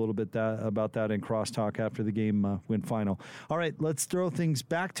Locke a little bit about that in crosstalk after the game went final. All right, let's throw things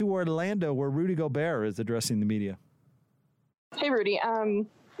back to Orlando, where Rudy Gobert is addressing the media. Hey, Rudy.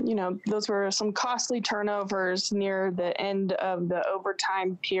 Those were some costly turnovers near the end of the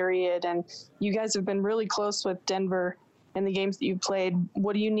overtime period, and you guys have been really close with Denver in the games that you played.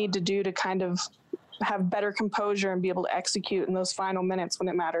 What do you need to do to kind of have better composure and be able to execute in those final minutes when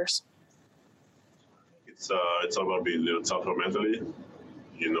it matters? It's all about being a little tougher mentally.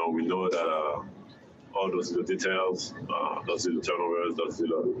 We know that all those little details, those little turnovers, those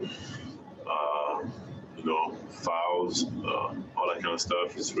little fouls, all that kind of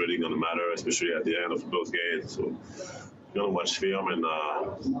stuff is really going to matter, especially at the end of those games. So we're going to watch film and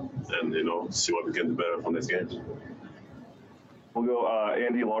see what we can do better from this game. We'll go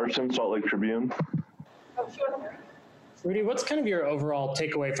Andy Larson, Salt Lake Tribune. Rudy, what's kind of your overall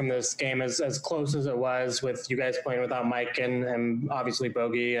takeaway from this game, as close as it was with you guys playing without Mike and obviously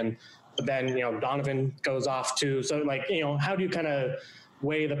Bogey, but then, Donovan goes off too. So, how do you kind of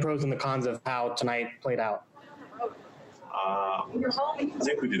weigh the pros and the cons of how tonight played out? I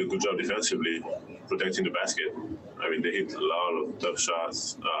think we did a good job defensively protecting the basket. I mean, they hit a lot of tough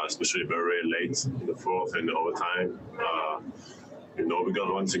shots, especially very late in the fourth and the overtime. We're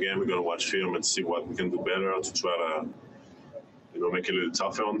going to watch film and see what we can do better to try to, make it a little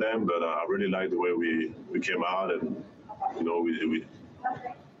tougher on them. But I really like the way we came out and,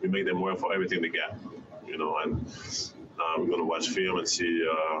 we make them work for everything they get, and we're going to watch film and see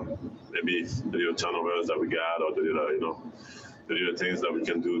maybe the little turnovers that we got or the little things that we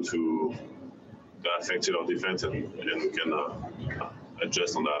can do that affected our defense and we can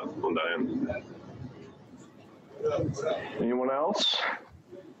adjust on that end. Anyone else?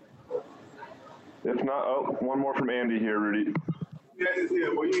 If not, one more from Andy here, Rudy.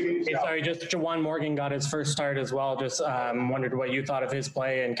 Hey, sorry, just Juwan Morgan got his first start as well. Just wondered what you thought of his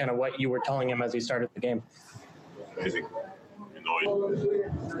play and kind of what you were telling him as he started the game. Amazing.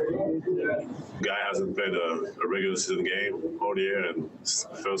 Guy hasn't played a regular season game all year, and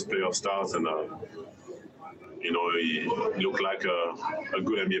first playoff starts, and he looked like a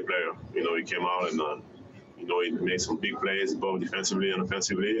good NBA player. He came out and he made some big plays both defensively and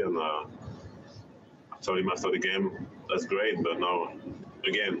offensively, and I told him after the game, that's great, but now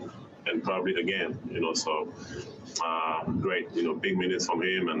again, and probably again, so great, big minutes from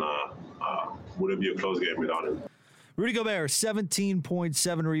him, and would it be a close game without him? Rudy Gobert,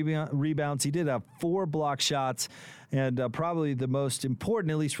 17.7 rebounds. He did have 4 block shots, and probably the most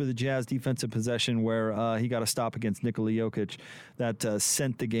important, at least for the Jazz, defensive possession where he got a stop against Nikola Jokic that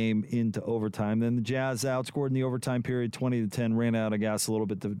sent the game into overtime. Then the Jazz outscored in the overtime period 20-10, ran out of gas a little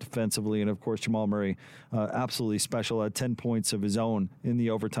bit defensively, and of course Jamal Murray, absolutely special, had 10 points of his own in the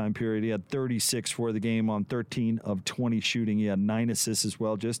overtime period. He had 36 for the game on 13 of 20 shooting. He had 9 assists as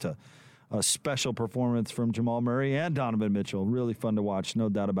well. Just a special performance from Jamal Murray and Donovan Mitchell. Really fun to watch, no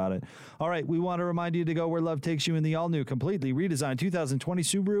doubt about it. All right, we want to remind you to go where love takes you in the all-new, completely redesigned 2020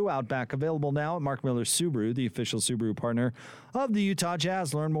 Subaru Outback, available now at Mark Miller Subaru, the official Subaru partner of the Utah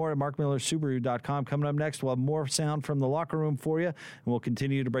Jazz. Learn more at markmillersubaru.com. Coming up next, we'll have more sound from the locker room for you, and we'll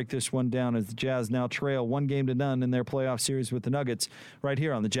continue to break this one down as the Jazz now trail 1-0 in their playoff series with the Nuggets right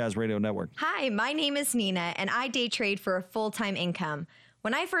here on the Jazz Radio Network. Hi, my name is Nina, and I day trade for a full-time income.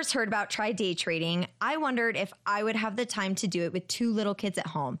 When I first heard about Try Day Trading, I wondered if I would have the time to do it with 2 little kids at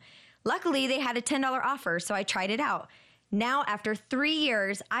home. Luckily, they had a $10 offer, so I tried it out. Now, after 3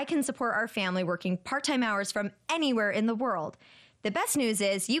 years, I can support our family working part-time hours from anywhere in the world. The best news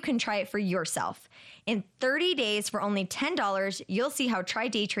is you can try it for yourself. In 30 days for only $10, you'll see how Try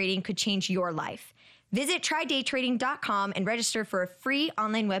Day Trading could change your life. Visit trydaytrading.com and register for a free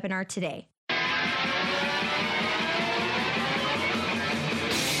online webinar today.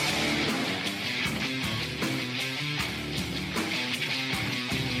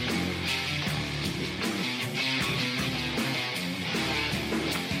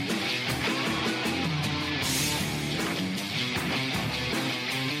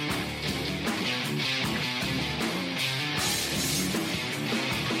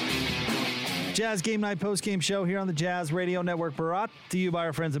 Jazz Game Night post-game show here on the Jazz Radio Network, brought to you by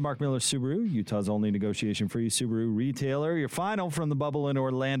our friends at Mark Miller Subaru, Utah's only negotiation-free Subaru retailer. Your final from the bubble in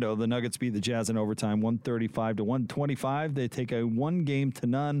Orlando. The Nuggets beat the Jazz in overtime, 135-125. They take a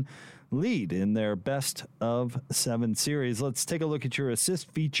 1-0 lead in their best-of-7 series. Let's take a look at your assist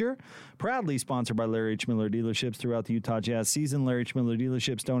feature. Proudly sponsored by Larry H. Miller Dealerships throughout the Utah Jazz season. Larry H. Miller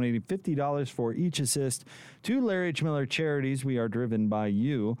Dealerships donating $50 for each assist to Larry H. Miller charities. We are driven by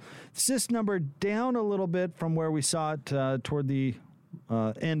you. Assist number down a little bit from where we saw it toward the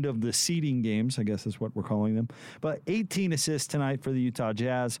end of the seeding games, I guess is what we're calling them. But 18 assists tonight for the Utah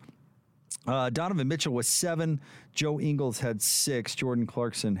Jazz. Donovan Mitchell was 7. Joe Ingles had 6. Jordan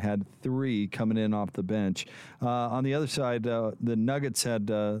Clarkson had 3 coming in off the bench. On the other side, the Nuggets had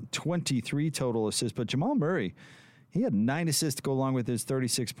 23 total assists, but Jamal Murray, he had 9 assists to go along with his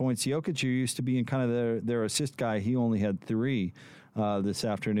 36 points. Jokic, who used to be in kind of their assist guy, he only had 3 this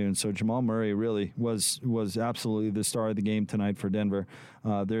afternoon. So Jamal Murray really was absolutely the star of the game tonight for Denver.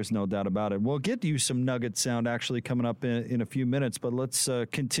 There's no doubt about it. We'll get you some Nugget sound actually coming up in a few minutes, but let's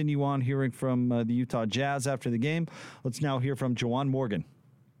continue on hearing from the Utah Jazz after the game. Let's now hear from Juwan Morgan.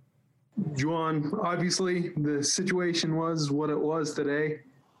 Juwan, obviously the situation was what it was today.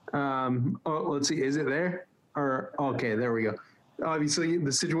 Let's see, is it there? Or okay, there we go. Obviously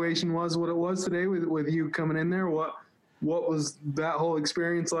the situation was what it was today with you coming in there. What was that whole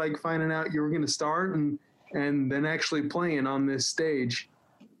experience like, finding out you were going to start and then actually playing on this stage?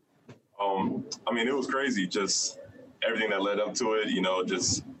 I mean, it was crazy. Just everything that led up to it,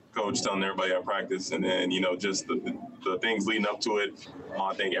 just coach telling everybody at practice, and then, just the things leading up to it.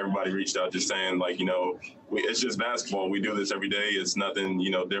 I think everybody reached out just saying, like, it's just basketball. We do this every day. It's nothing,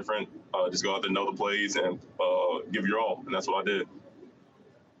 different. Just go out there, know the plays, and give your all. And that's what I did.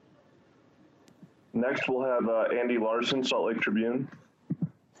 Next, we'll have Andy Larson, Salt Lake Tribune.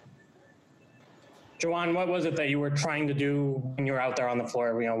 Juwan, what was it that you were trying to do when you were out there on the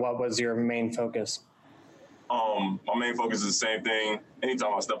floor? What was your main focus? My main focus is the same thing.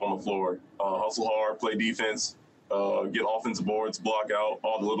 Anytime I step on the floor, hustle hard, play defense, get offensive boards, block out,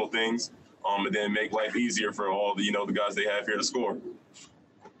 all the little things, and then make life easier for all the, the guys they have here to score.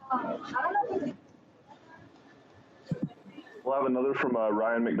 We'll have another from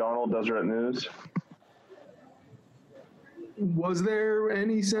Ryan McDonald, Deseret News. Was there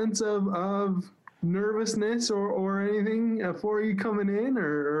any sense of nervousness or anything for you coming in,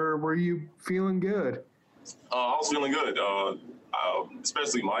 or were you feeling good? I was feeling good,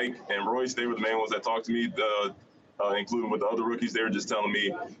 especially Mike and Royce. They were the main ones that talked to me, including with the other rookies. They were just telling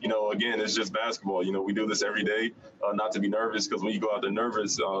me, again, it's just basketball. We do this every day, not to be nervous, because when you go out there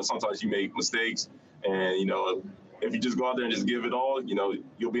nervous, sometimes you make mistakes. And, if you just go out there and just give it all,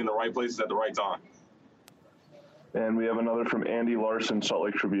 you'll be in the right places at the right time. And we have another from Andy Larson, Salt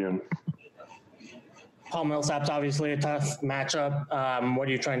Lake Tribune. Paul Millsap's obviously a tough matchup. What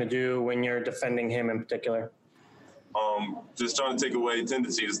are you trying to do when you're defending him in particular? Just trying to take away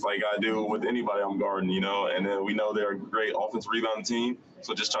tendencies like I do with anybody I'm guarding, and then we know they're a great offensive rebounding team.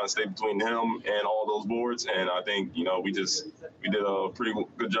 So just trying to stay between him and all those boards. And I think, we did a pretty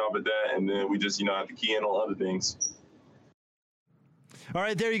good job at that. And then we just, have to key in on other things. All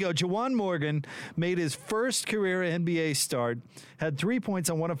right, there you go. Juwan Morgan made his first career NBA start, had 3 points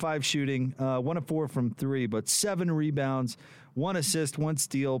on 1 of 5 shooting, 1 of 4 from 3, but 7 rebounds, 1 assist, 1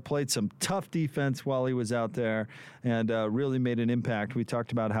 steal, played some tough defense while he was out there, and really made an impact. We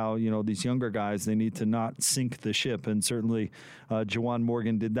talked about how, these younger guys, they need to not sink the ship, and certainly Juwan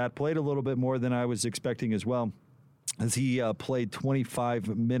Morgan did that. Played a little bit more than I was expecting as well. as he played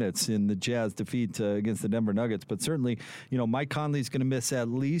 25 minutes in the Jazz defeat against the Denver Nuggets. But certainly, Mike Conley's going to miss at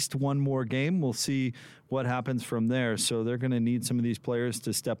least one more game. We'll see what happens from there. So they're going to need some of these players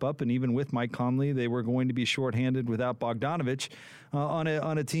to step up. And even with Mike Conley, they were going to be shorthanded without Bogdanovich on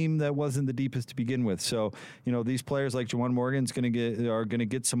a team that wasn't the deepest to begin with. So, these players like Juwan Morgan's are going to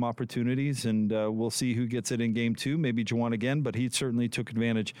get some opportunities, and we'll see who gets it in game 2. Maybe Juwan again, but he certainly took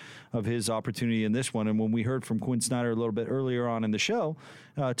advantage of his opportunity in this one. And when we heard from Quinn Snyder a little bit earlier on in the show,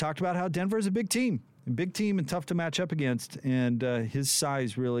 talked about how Denver is a big team and tough to match up against, and his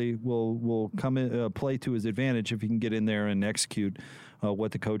size really will come in, play to his advantage if he can get in there and execute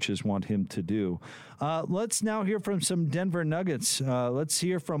what the coaches want him to do. Let's now hear from some Denver Nuggets. Let's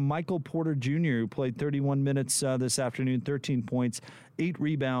hear from Michael Porter Jr., who played 31 minutes this afternoon, 13 points, 8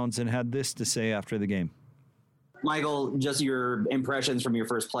 rebounds, and had this to say after the game. Michael, just your impressions from your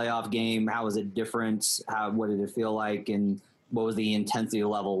first playoff game. How was it different? What did it feel like? And what was the intensity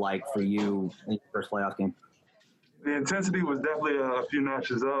level like for you in your first playoff game? The intensity was definitely a few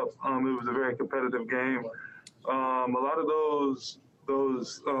notches up. It was a very competitive game. A lot of those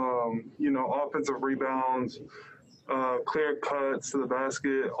offensive rebounds, clear cuts to the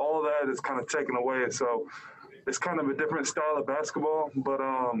basket, all of that is kind of taken away. So it's kind of a different style of basketball, but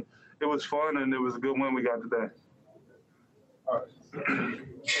it was fun and it was a good win we got today.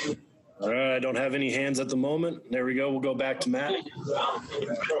 All right, I don't have any hands at the moment. There we go. We'll go back to Matt.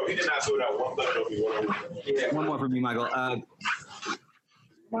 One more from you, Michael.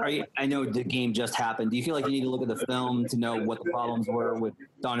 I know the game just happened. Do you feel like you need to look at the film to know what the problems were with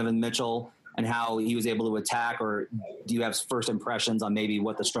Donovan Mitchell and how he was able to attack, or do you have first impressions on maybe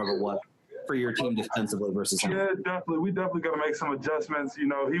what the struggle was for your team defensively versus him? Yeah, definitely. We definitely got to make some adjustments. He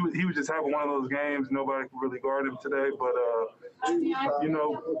was just having one of those games. Nobody could really guard him today, but we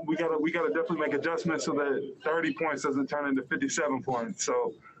got to definitely make adjustments so that 30 points doesn't turn into 57 points.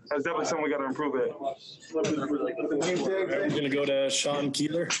 So that's definitely something we got to improve at. We're going to go to Sean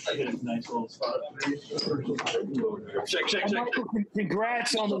Keeler. Check.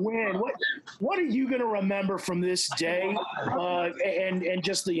 Congrats on the win. What are you going to remember from this day and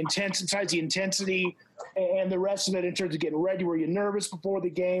just the intensity and the rest of it in terms of getting ready? Were you nervous before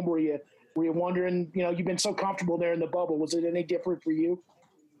the game? Were you wondering, you've been so comfortable there in the bubble. Was it any different for you?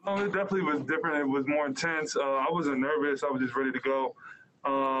 Oh, it definitely was different. It was more intense. I wasn't nervous. I was just ready to go.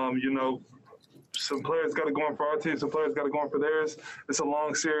 Some players got to go on for our team. Some players got to go on for theirs. It's a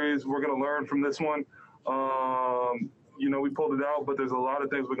long series. We're going to learn from this one. We pulled it out, but there's a lot of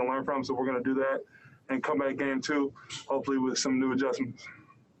things we can learn from, so we're going to do that and come back game 2, hopefully with some new adjustments.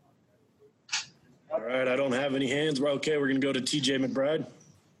 All right, I don't have any hands. We're okay. We're going to go to TJ McBride.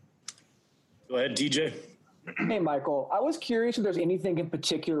 Go ahead, TJ. Hey, Michael. I was curious if there's anything in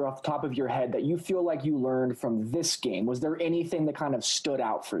particular off the top of your head that you feel like you learned from this game. Was there anything that kind of stood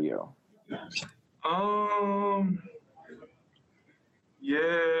out for you?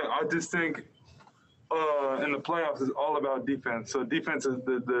 Yeah, I just think in the playoffs it's all about defense. So defense is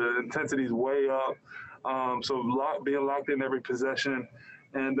the intensity is way up. Being locked in every possession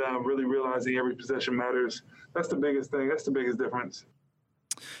and really realizing every possession matters. That's the biggest thing. That's the biggest difference.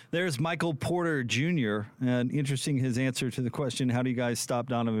 There's Michael Porter Jr. And interesting his answer to the question, how do you guys stop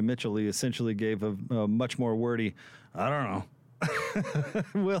Donovan Mitchell? He essentially gave a much more wordy, I don't know.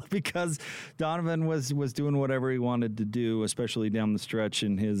 Well, because Donovan was doing whatever he wanted to do, especially down the stretch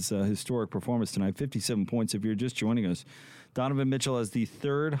in his historic performance tonight. 57 points if you're just joining us. Donovan Mitchell has the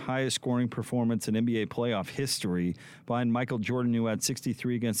 3rd highest scoring performance in NBA playoff history, behind Michael Jordan, who had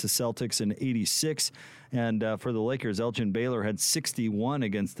 63 against the Celtics and 86. And for the Lakers, Elgin Baylor had 61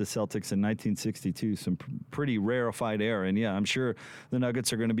 against the Celtics in 1962. Some pretty rarefied air. And, yeah, I'm sure the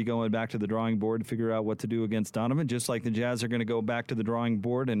Nuggets are going to be going back to the drawing board to figure out what to do against Donovan, just like the Jazz are going to go back to the drawing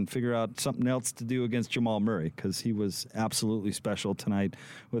board and figure out something else to do against Jamal Murray, because he was absolutely special tonight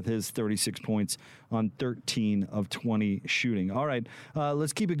with his 36 points on 13 of 20 shooting. All right,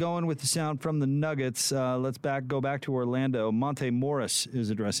 let's keep it going with the sound from the Nuggets. Let's go back to Orlando. Monte Morris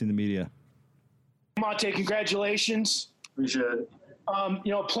is addressing the media. Monte, congratulations. Appreciate it.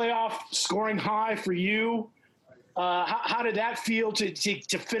 Playoff scoring high for you. How did that feel to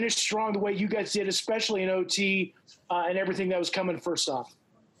finish strong the way you guys did, especially in OT and everything that was coming first off?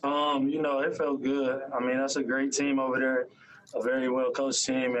 It felt good. I mean, that's a great team over there, a very well-coached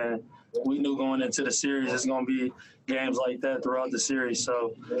team, and we knew going into the series it's going to be games like that throughout the series.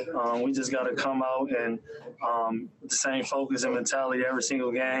 So we just got to come out and the same focus and mentality every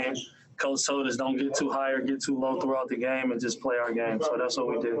single game. Coach told us don't get too high or get too low throughout the game and just play our game. So that's what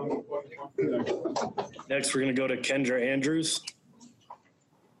we did. Next, we're going to go to Kendra Andrews.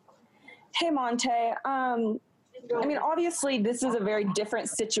 Hey, Monte. I mean, obviously, this is a very different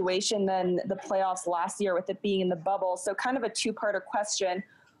situation than the playoffs last year with it being in the bubble. So kind of a two-parter question.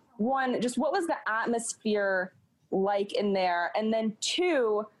 One, just what was the atmosphere like in there? And then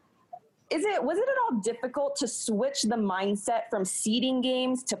two, was it at all difficult to switch the mindset from seeding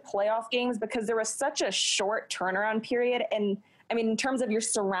games to playoff games because there was such a short turnaround period? And I mean, in terms of your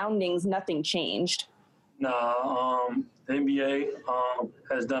surroundings, nothing changed. No, the NBA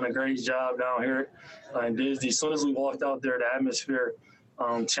has done a great job down here in Disney. As soon as we walked out there, the atmosphere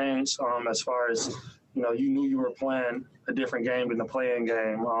changed as far as, you knew you were playing a different game than the play-in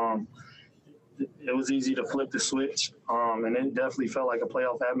game. It was easy to flip the switch, and it definitely felt like a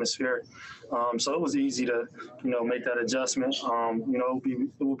playoff atmosphere. So it was easy to, make that adjustment.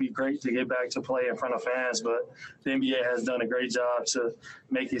 It would be great to get back to play in front of fans, but the NBA has done a great job to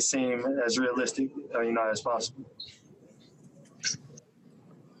make it seem as realistic, as possible.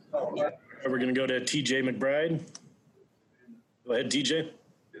 We're going to go to TJ McBride. Go ahead, TJ.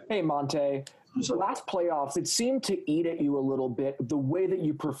 Hey, Monte. Last playoffs, it seemed to eat at you a little bit, the way that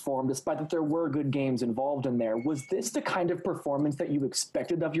you performed, despite that there were good games involved in there. Was this the kind of performance that you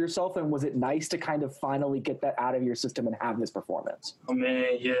expected of yourself, and was it nice to kind of finally get that out of your system and have this performance? I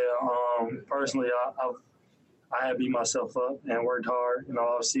mean, yeah, personally, I had beat myself up and worked hard,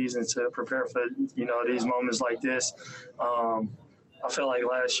 all season to prepare for, these moments like this. I felt like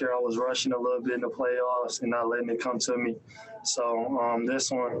last year I was rushing a little bit in the playoffs and not letting it come to me. So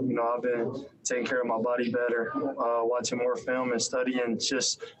this one, I've been taking care of my body better, watching more film and studying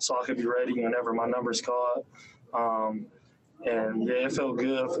just so I could be ready whenever my number's called. And yeah, it felt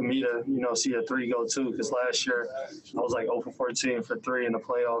good for me to, see a 3 go too, because last year I was like 0 for 14 for 3 in the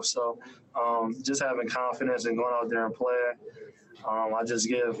playoffs. So just having confidence and going out there and playing. I just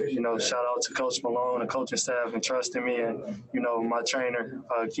give, shout out to Coach Malone and coaching staff and trusting me and, my trainer,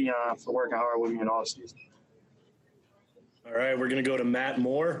 Keon, for working hard with me in all season. All right, we're going to go to Matt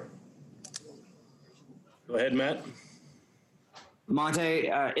Moore. Go ahead, Matt. Monte,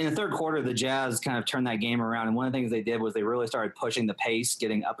 in the third quarter, the Jazz kind of turned that game around, and one of the things they did was they really started pushing the pace,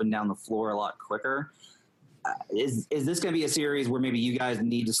 getting up and down the floor a lot quicker. Is this going to be a series where maybe you guys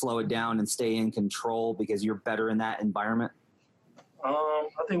need to slow it down and stay in control because you're better in that environment?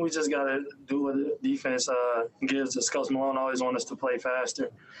 I think we just got to do what the defense gives us. Coach Malone always wants us to play faster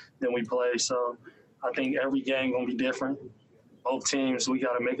than we play. So I think every game going to be different. Both teams, we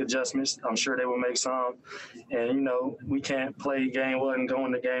got to make adjustments. I'm sure they will make some. And, we can't play game one and go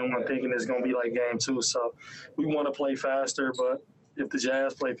into game one thinking it's going to be like game two. So we want to play faster, but if the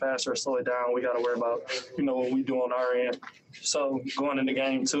Jazz play faster or slow it down, we got to worry about, what we do on our end. So going into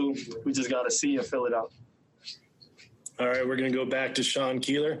game two, we just got to see and fill it out. All right, we're going to go back to Sean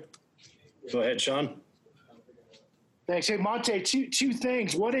Keeler. Go ahead, Sean. Thanks. Hey, Monte, two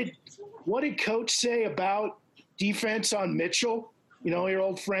things. What did Coach say about defense on Mitchell? Your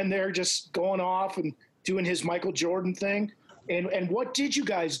old friend there just going off and doing his Michael Jordan thing. And what did you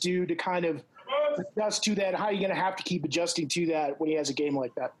guys do to kind of adjust to that? How are you going to have to keep adjusting to that when he has a game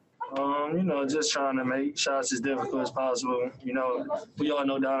like that? Just trying to make shots as difficult as possible. We all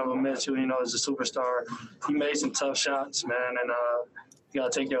know Donovan Mitchell, is a superstar. He made some tough shots, man, and you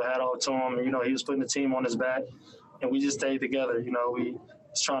got to take your hat off to him. He was putting the team on his back, and we just stayed together. We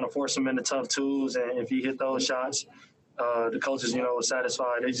was trying to force him into tough twos, and if he hit those shots, the coaches, were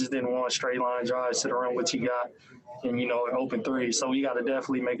satisfied. They just didn't want straight line drives to the rim, which he got, and, an open three. So we got to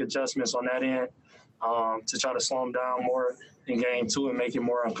definitely make adjustments on that end to try to slow him down more in game two and make it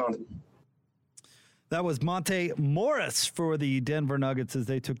more uncomfortable. That was Monte Morris for the Denver Nuggets as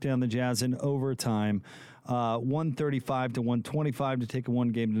they took down the Jazz in overtime, 135-125 to take a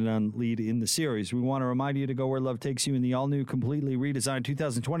 1-game-to-none lead in the series. We want to remind you to go where love takes you in the all-new, completely redesigned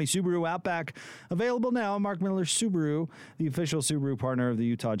 2020 Subaru Outback. Available now, Mark Miller Subaru, the official Subaru partner of the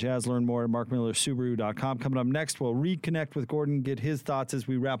Utah Jazz. Learn more at markmillersubaru.com. Coming up next, we'll reconnect with Gordon, get his thoughts as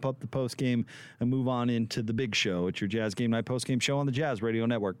we wrap up the postgame and move on into the big show. It's your Jazz Game Night postgame show on the Jazz Radio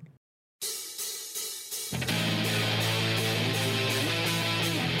Network.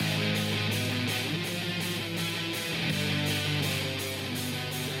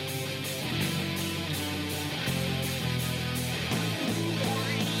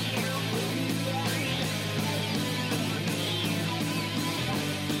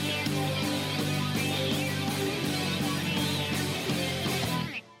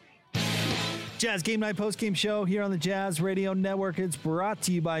 Jazz Game Night postgame show here on the Jazz Radio Network. It's brought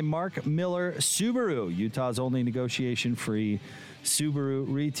to you by Mark Miller Subaru, Utah's only negotiation-free Subaru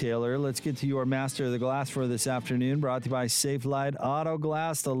retailer. Let's get to your Master of the Glass for this afternoon, brought to you by Safelite Auto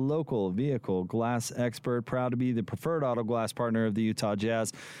Glass, the local vehicle glass expert, proud to be the preferred auto glass partner of the Utah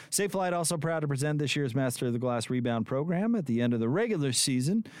Jazz. Safelite also proud to present this year's Master of the Glass rebound program. At the end of the regular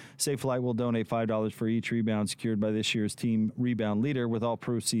season, Safelite will donate $5 for each rebound secured by this year's team rebound leader, with all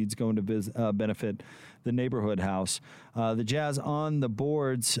proceeds going to benefit the neighborhood house. The Jazz on the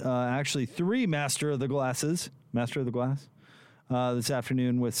boards, actually 3 Master of the Glass this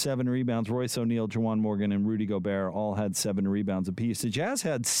afternoon with 7 rebounds. Royce O'Neal, Juwan Morgan, and Rudy Gobert all had 7 rebounds apiece. The Jazz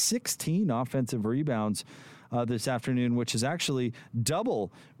had 16 offensive rebounds this afternoon, which is actually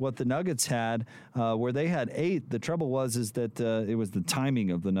double what the Nuggets had, where they had 8. The trouble was that it was the timing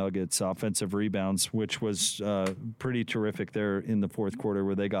of the Nuggets' offensive rebounds, which was pretty terrific there in the fourth quarter,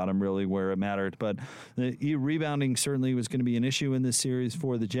 where they got them really where it mattered. But the rebounding certainly was going to be an issue in this series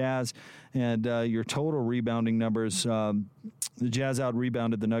for the Jazz. And your total rebounding numbers, the Jazz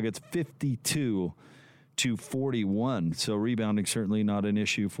out-rebounded the Nuggets 52-41. So rebounding certainly not an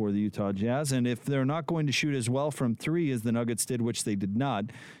issue for the Utah Jazz. And if they're not going to shoot as well from 3 as the Nuggets did, which they did not,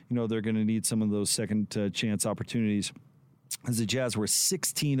 they're going to need some of those second chance opportunities. As the Jazz were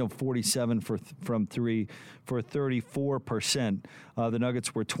 16 of 47 from 3 for 34%. The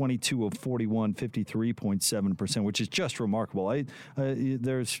Nuggets were 22 of 41, 53.7%, which is just remarkable.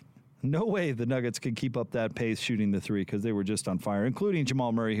 There's no way the Nuggets could keep up that pace shooting the 3, because they were just on fire, including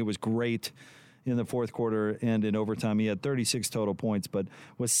Jamal Murray, who was great in the fourth quarter and in overtime. He had 36 total points, but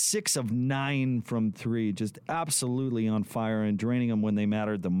was 6 of 9 from 3, just absolutely on fire and draining them when they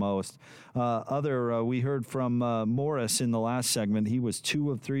mattered the most. We heard from Morris in the last segment. He was 2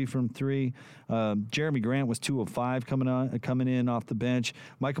 of 3 from 3. Jeremy Grant was 2 of 5 coming in off the bench.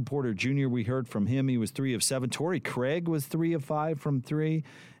 Michael Porter Jr., we heard from him. He was 3 of 7. Torrey Craig was 3 of 5 from 3.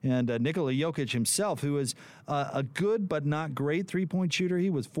 And Nikola Jokic himself, who is a good but not great three-point shooter, he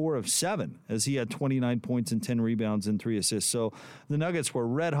was 4 of 7, as he had 29 points and 10 rebounds and 3 assists. So the Nuggets were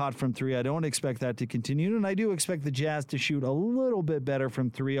red hot from 3. I don't expect that to continue, and I do expect the Jazz to shoot a little bit better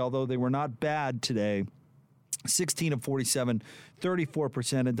from 3, although they were not bad today. 16 of 47,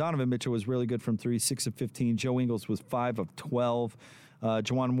 34%. And Donovan Mitchell was really good from 3, 6 of 15. Joe Ingles was 5 of 12.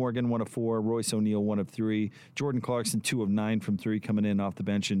 Juwan Morgan, 1 of 4. Royce O'Neal, 1 of 3. Jordan Clarkson, 2 of 9 from 3 coming in off the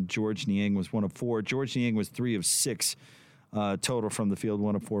bench. And George Niang was 1 of 4. George Niang was 3 of 6 total from the field,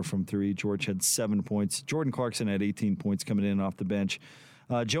 1 of 4 from 3. George had 7 points. Jordan Clarkson had 18 points coming in off the bench.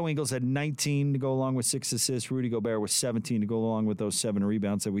 Joe Ingles had 19 to go along with 6 assists. Rudy Gobert was 17 to go along with those 7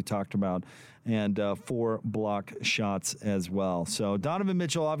 rebounds that we talked about, and 4 block shots as well. So Donovan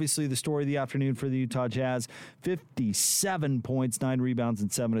Mitchell, obviously the story of the afternoon for the Utah Jazz. 57 points, 9 rebounds, and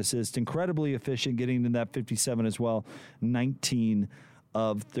 7 assists. Incredibly efficient, getting to that 57 as well. 19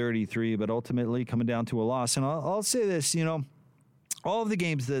 of 33, but ultimately coming down to a loss. And I'll say this, all of the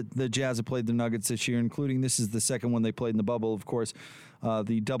games that the Jazz have played the Nuggets this year, including this is the second one they played in the bubble, of course,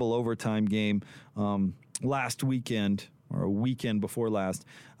 the double overtime game last weekend, or a weekend before last,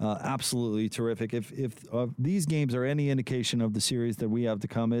 absolutely terrific. If these games are any indication of the series that we have to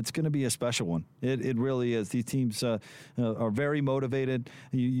come, it's going to be a special one. It really is. These teams are very motivated.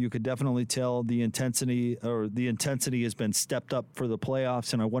 You could definitely tell the intensity has been stepped up for the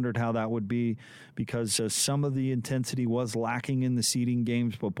playoffs, and I wondered how that would be, because some of the intensity was lacking in the seeding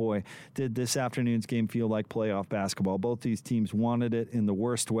games, but boy, did this afternoon's game feel like playoff basketball. Both these teams wanted it in the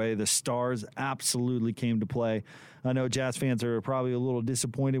worst way. The stars absolutely came to play. I know Jazz fans are probably a little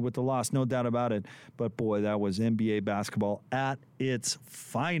disappointed with the loss, no doubt about it. But, boy, that was NBA basketball at its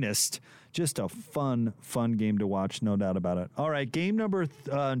finest. Just a fun game to watch, no doubt about it. All right, game number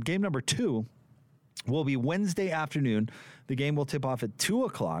 2 will be Wednesday afternoon. The game will tip off at 2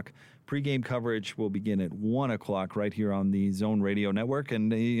 o'clock. Pre-game coverage will begin at 1 o'clock right here on the Zone Radio Network. And,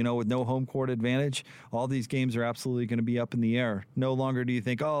 with no home court advantage, all these games are absolutely going to be up in the air. No longer do you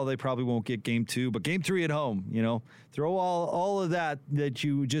think, they probably won't get game 2, but game 3 at home, Throw all of that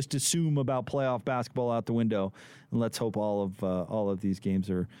you just assume about playoff basketball out the window. And let's hope all of these games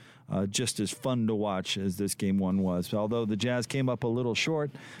are just as fun to watch as this game 1 was. Although the Jazz came up a little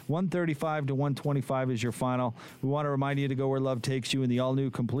short, 135-125 is your final. We want to remind you to go where love takes you in the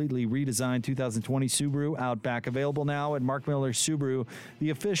all-new, completely redesigned 2020 Subaru Outback. Available now at Mark Miller Subaru, the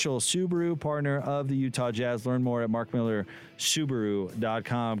official Subaru partner of the Utah Jazz. Learn more at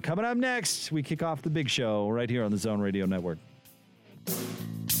markmillersubaru.com. Coming up next, we kick off the big show right here on the Zone Radio Network.